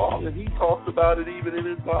him along, and he talks about it even in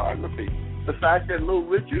his biography, the fact that Little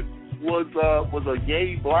Richard was a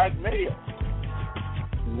gay black male.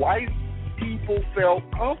 White people felt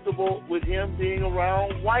comfortable with him being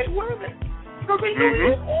around white women because they knew he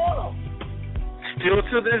didn't want them. Still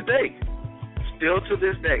to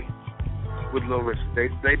this day, with Little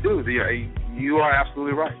Richard, they do. You are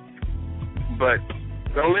absolutely right. But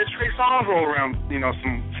don't let Trey Songz roll around,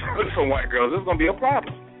 some white girls. It's gonna be a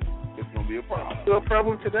problem. It's gonna be a problem. It's still a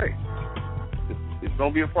problem today. It's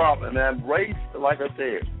going to be a problem. And race, like I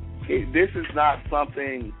said, this is not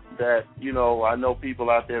something that, I know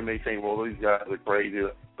people out there may think, well, these guys are crazy.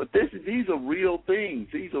 But these are real things.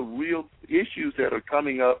 These are real issues that are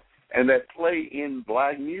coming up and that play in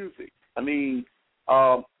black music. I mean,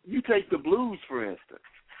 you take the blues, for instance.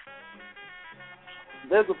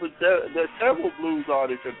 There's several blues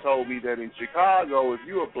artists that told me that in Chicago, if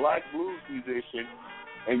you're a black blues musician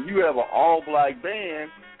and you have an all-black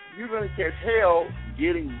band, you're going to catch hell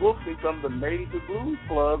getting booked in some of the major blues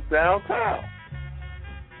clubs downtown.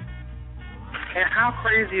 And how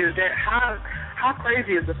crazy is that? How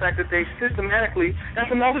crazy is the fact that they systematically,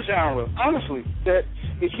 that's another genre, honestly, that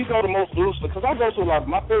if you go to most blues, because I go to a lot,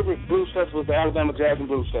 my favorite blues festival is the Alabama Jazz and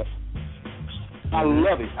Blues Festival. I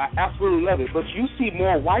love it. I absolutely love it. But you see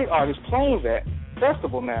more white artists playing that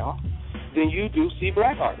festival now than you do see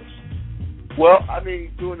black artists. Well, I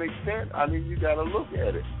mean, to an extent, you got to look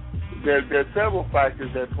at it. There are several factors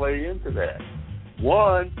that play into that.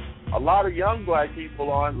 One, a lot of young black people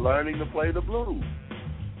aren't learning to play the blues.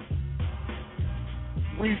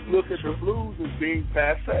 We look at the blues as being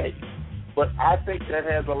passé, but I think that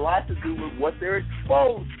has a lot to do with what they're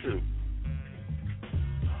exposed to.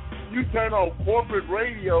 You turn on corporate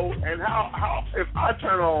radio, and how if I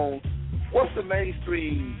turn on, what's the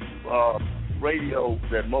mainstream radio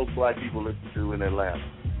that most black people listen to in Atlanta?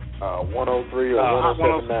 103 or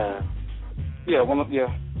 107.9. Yeah,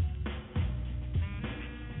 yeah.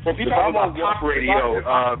 If you talk about pop radio,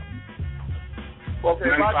 okay,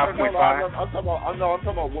 I'm talking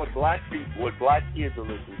about what black kids are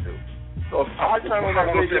listening to. So if I turn on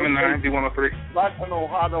that radio station, B103. If I turn on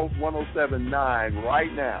Hot 107.9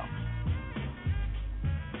 right now,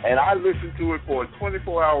 and I listen to it for a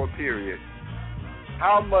 24-hour period,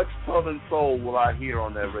 how much Southern soul will I hear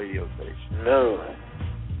on that radio station? None.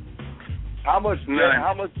 How much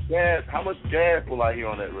jazz will I hear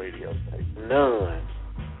on that radio station? None.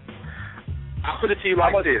 I'll put it to you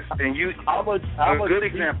like this, and a good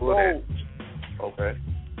example of that. Okay.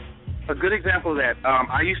 A good example of that.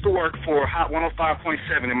 I used to work for Hot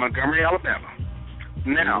 105.7 in Montgomery, Alabama.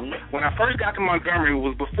 Now, when I first got to Montgomery, it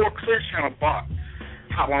was before Clear Channel bought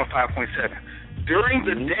Hot 105.7. During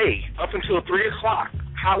the day, up until 3 o'clock,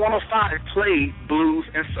 Hot 105 played blues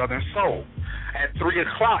and Southern soul. At 3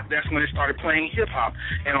 o'clock, that's when it started playing hip-hop.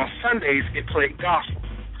 And on Sundays, it played gospel.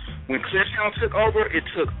 When Clear Channel took over, it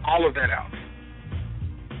took all of that out.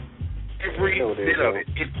 Every bit of it.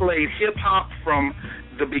 It played hip-hop from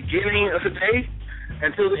the beginning of the day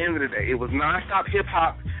until the end of the day. It was nonstop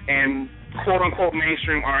hip-hop and quote-unquote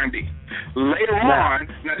mainstream R&B. Later on,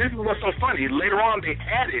 now this is what's so funny, later on they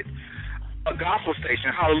added a gospel station,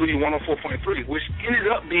 Hallelujah 104.3, which ended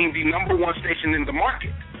up being the number one station in the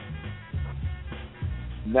market.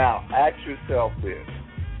 Now, ask yourself this.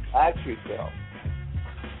 Ask yourself,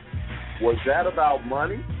 was that about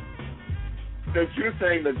money? Because you're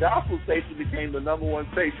saying the gospel station became the number one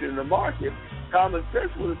station in the market. Common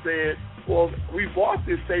sense would have said, well, we bought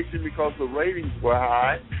this station because the ratings were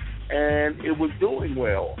high and it was doing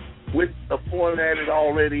well with the format it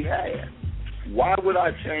already had. Why would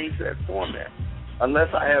I change that format unless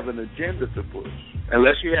I have an agenda to push?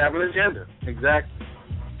 Unless you have an agenda. Exactly.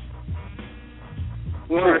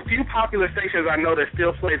 One of the few popular stations I know that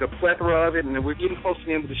still plays a plethora of it, and we're getting close to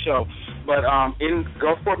the end of the show, but in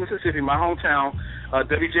Gulfport, Mississippi, my hometown,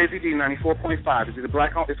 WJZD 94.5, it's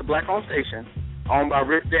a black-owned station owned by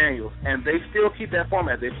Rick Daniels, and they still keep that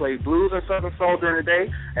format. They play blues and southern soul during the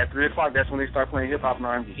day. At 3 o'clock, that's when they start playing hip-hop and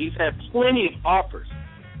R&B. He's had plenty of offers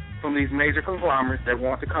from these major conglomerates that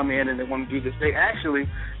want to come in and they want to do this. They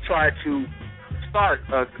actually tried to start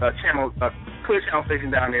a clear channel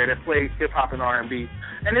station down there that played hip-hop and R&B,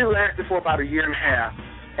 and it lasted for about a year and a half,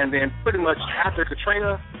 and then pretty much after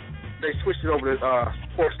Katrina, they switched it over to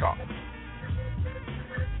sports talk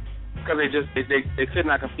because they could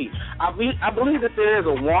not compete. I believe that there is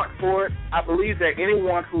a want for it. I believe that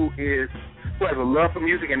anyone who has a love for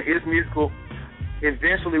music and is musical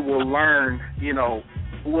eventually will learn,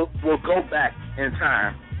 will go back in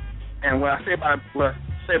time. And what I say about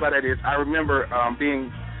that is I remember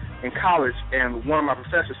being in college and one of my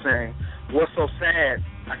professors saying, what's so sad,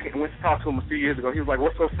 I went to talk to him a few years ago, he was like,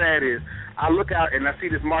 what's so sad is I look out and I see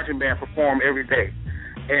this marching band perform every day.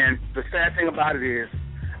 And the sad thing about it is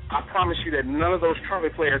I promise you that none of those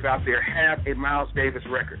trumpet players out there have a Miles Davis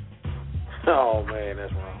record. Oh, man,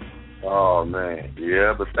 that's wrong. Oh, man.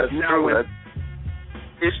 Yeah, but that's true.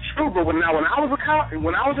 It's true, but when I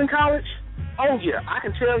was in college, oh yeah, I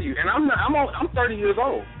can tell you, and I'm 30 years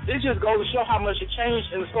old. It just goes to show how much it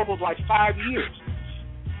changed in the scope of like 5 years.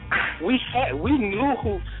 We knew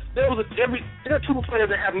who there are tuba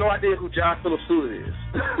players that have no idea who John Philip Sousa is.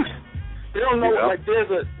 They don't know. Like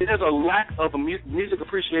there's a lack of a music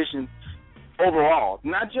appreciation overall,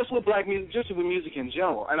 not just with black music, just with music in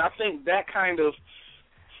general. And I think that kind of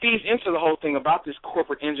feeds into the whole thing about this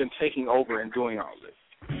corporate engine taking over and doing all this.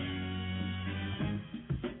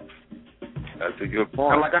 That's a good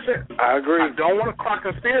point. And like I said, I agree. I don't want to crack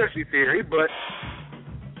conspiracy theory, but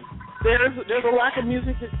there's a lack of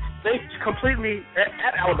music. They've completely,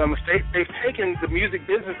 at Alabama State, they've taken the music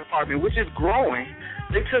business department, which is growing,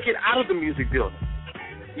 they took it out of the music building.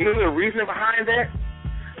 You know the reason behind that?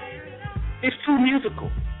 It's too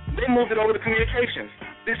musical. They moved it over to communications.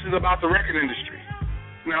 This is about the record industry.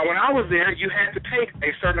 Now, when I was there, you had to take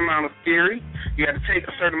a certain amount of theory, you had to take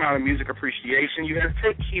a certain amount of music appreciation, you had to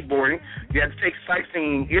take keyboarding, you had to take sight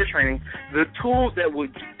singing, ear training. The tools they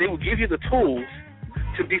would give you the tools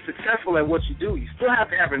to be successful at what you do. You still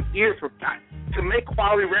have to have an ear to make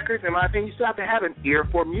quality records, in my opinion, you still have to have an ear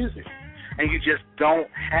for music. And you just don't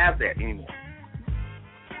have that anymore.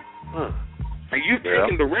 And you've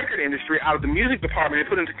taken the record industry out of the music department and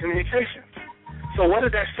put it into communications. So what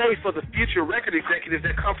does that say for the future record executives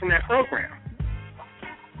that come from that program?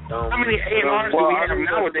 How many A&Rs do we have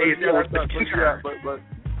nowadays that were interns?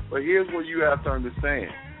 But here's what you have to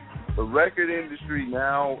understand. The record industry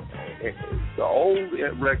now, the old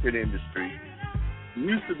record industry,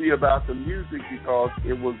 used to be about the music because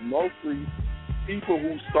it was mostly people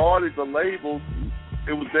who started the labels.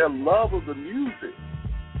 It was their love of the music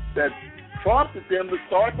that prompted them to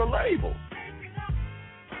start the label.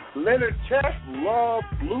 Leonard Chess loved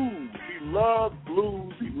blues. He loved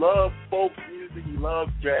blues. He loved folk music. He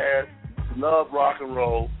loved jazz. He loved rock and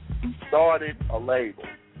roll. He started a label.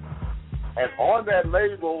 And on that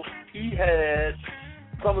label, he had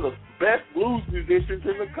some of the best blues musicians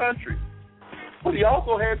in the country. But he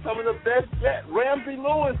also had some of the best jazz. Ramsey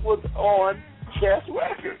Lewis was on Chess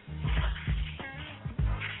Records.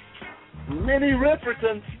 Minnie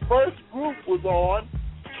Riperton's first group was on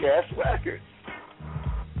Chess Records.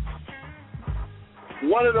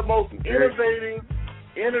 One of the most innovative,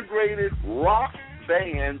 integrated rock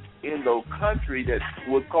bands in the country that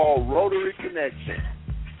was called Rotary Connection.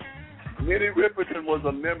 Minnie Riperton was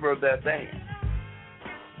a member of that band.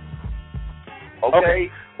 Okay?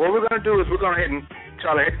 What we're going to do is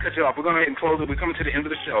Charlie, I hate to cut you off. We're going to go ahead and close it. We're coming to the end of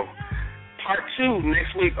the show. Part 2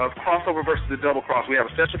 next week of Crossover versus the Double Cross. We have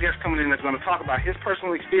a special guest coming in that's going to talk about his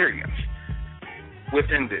personal experience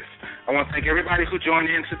within this. I want to thank everybody who joined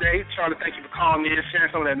in today. Charlie, thank you for calling in,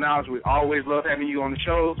 sharing some of that knowledge. We always love having you on the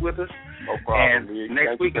shows with us. No problem. And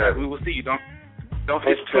next week, we will see you. Don't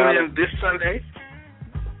forget to tune in this Sunday.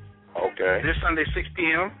 Okay. This Sunday, 6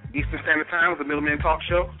 p.m. Eastern Standard Time with the Middleman Talk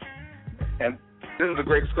Show. And this is a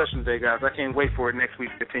great discussion today, guys. I can't wait for it next week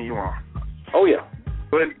to continue on. Oh, yeah.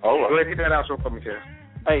 Go ahead and hit that outro for me, Kev.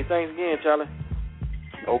 Hey, thanks again, Charlie.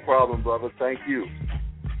 No problem, brother. Thank you.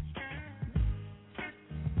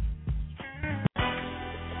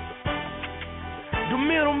 The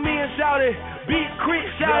middleman shouted, beat Crit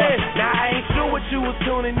shouted. Now I ain't sure what you was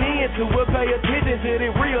tuning in to, but pay attention to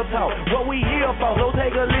the real talk. What we here for, so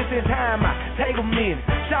take a listen, time out, take a minute.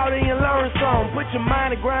 Shout in and learn some, put your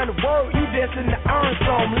mind to grind the work, you destined to earn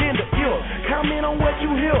some. Linda, comment on what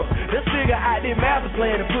you hear. Let's figure out this master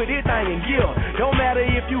plan and put this thing in gear. Don't matter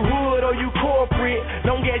if you hood or you corporate,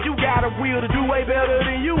 don't get you got a will to do way better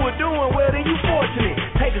than you were doing, well then you fortunate.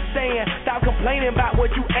 Take a stand, stop complaining about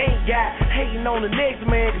what you ain't got, hating on the next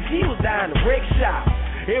man, cause he was down the wreck shop.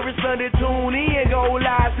 Every Sunday tune in, go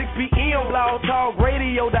live 6 p.m.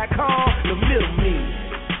 blogtalkradio.com. The Middleman.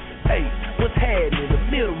 Hey, what's happening? The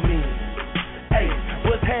Middleman. Hey,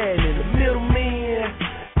 what's happening? The Middleman.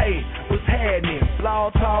 Hey, what's happening?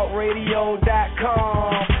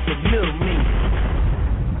 blogtalkradio.com. The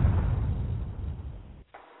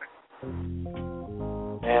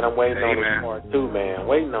Middleman. Man, I'm waiting on this part too, man.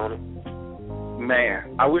 Waiting on it.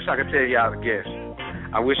 Man, I wish I could tell y'all the guess.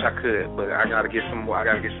 I wish I could, but I gotta get some more.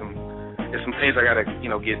 There's some things I gotta,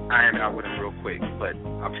 get ironed out with him real quick. But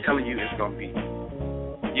I'm telling you, it's gonna be.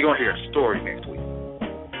 You're gonna hear a story next week.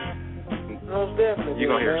 Most definitely, you're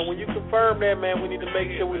gonna hear. Man, when you confirm that, man, we need to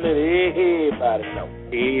make sure we let everybody know.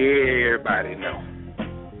 Everybody know.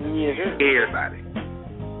 Yes, sir. Everybody.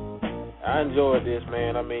 I enjoyed this,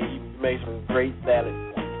 man. I mean, you made some great salad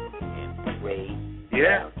points. Great.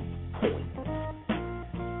 Yeah. Points.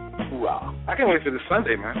 Hoorah. I can't wait for this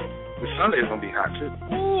Sunday, man. This Sunday is gonna be hot too.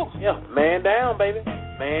 Ooh, yeah, man down, baby.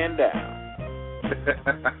 Man down.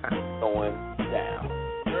 Going down.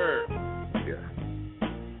 Sure. Yeah.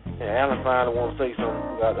 Yeah, Alan finally wants to say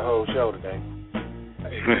something about the whole show today.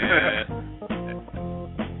 Hey, man.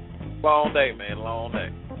 Long day, man. Long day.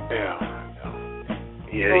 Yeah.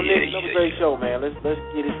 Yeah. Another great show, man. Let's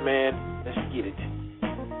get it, man. Let's get it.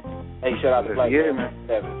 Hey, shout out to Black man.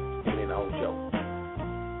 7 in the whole show.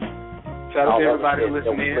 Shout out to everybody who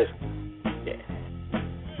listened in. Yeah.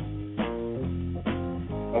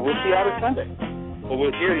 And we'll see y'all this Sunday. Or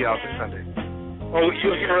we'll hear y'all this Sunday. Or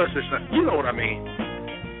you'll hear us this Sunday. You know what I mean.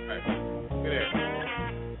 Right. Get there.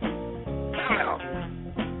 Come out.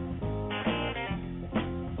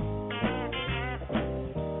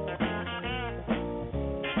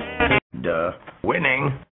 Duh.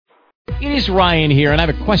 Winning. It is Ryan here, and I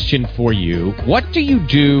have a question for you. What do you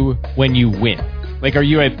do when you win? Like, are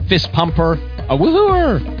you a fist pumper, a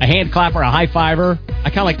woohooer, a hand clapper, a high fiver? I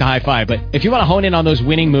kind of like the high five, but if you want to hone in on those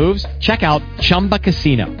winning moves, check out Chumba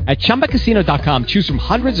Casino. At ChumbaCasino.com, choose from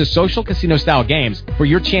hundreds of social casino-style games for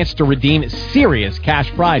your chance to redeem serious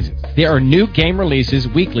cash prizes. There are new game releases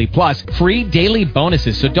weekly, plus free daily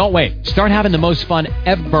bonuses, so don't wait. Start having the most fun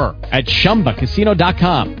ever at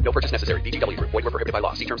ChumbaCasino.com. No purchase necessary. VGW. Void where prohibited by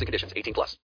law. See terms and conditions. 18+.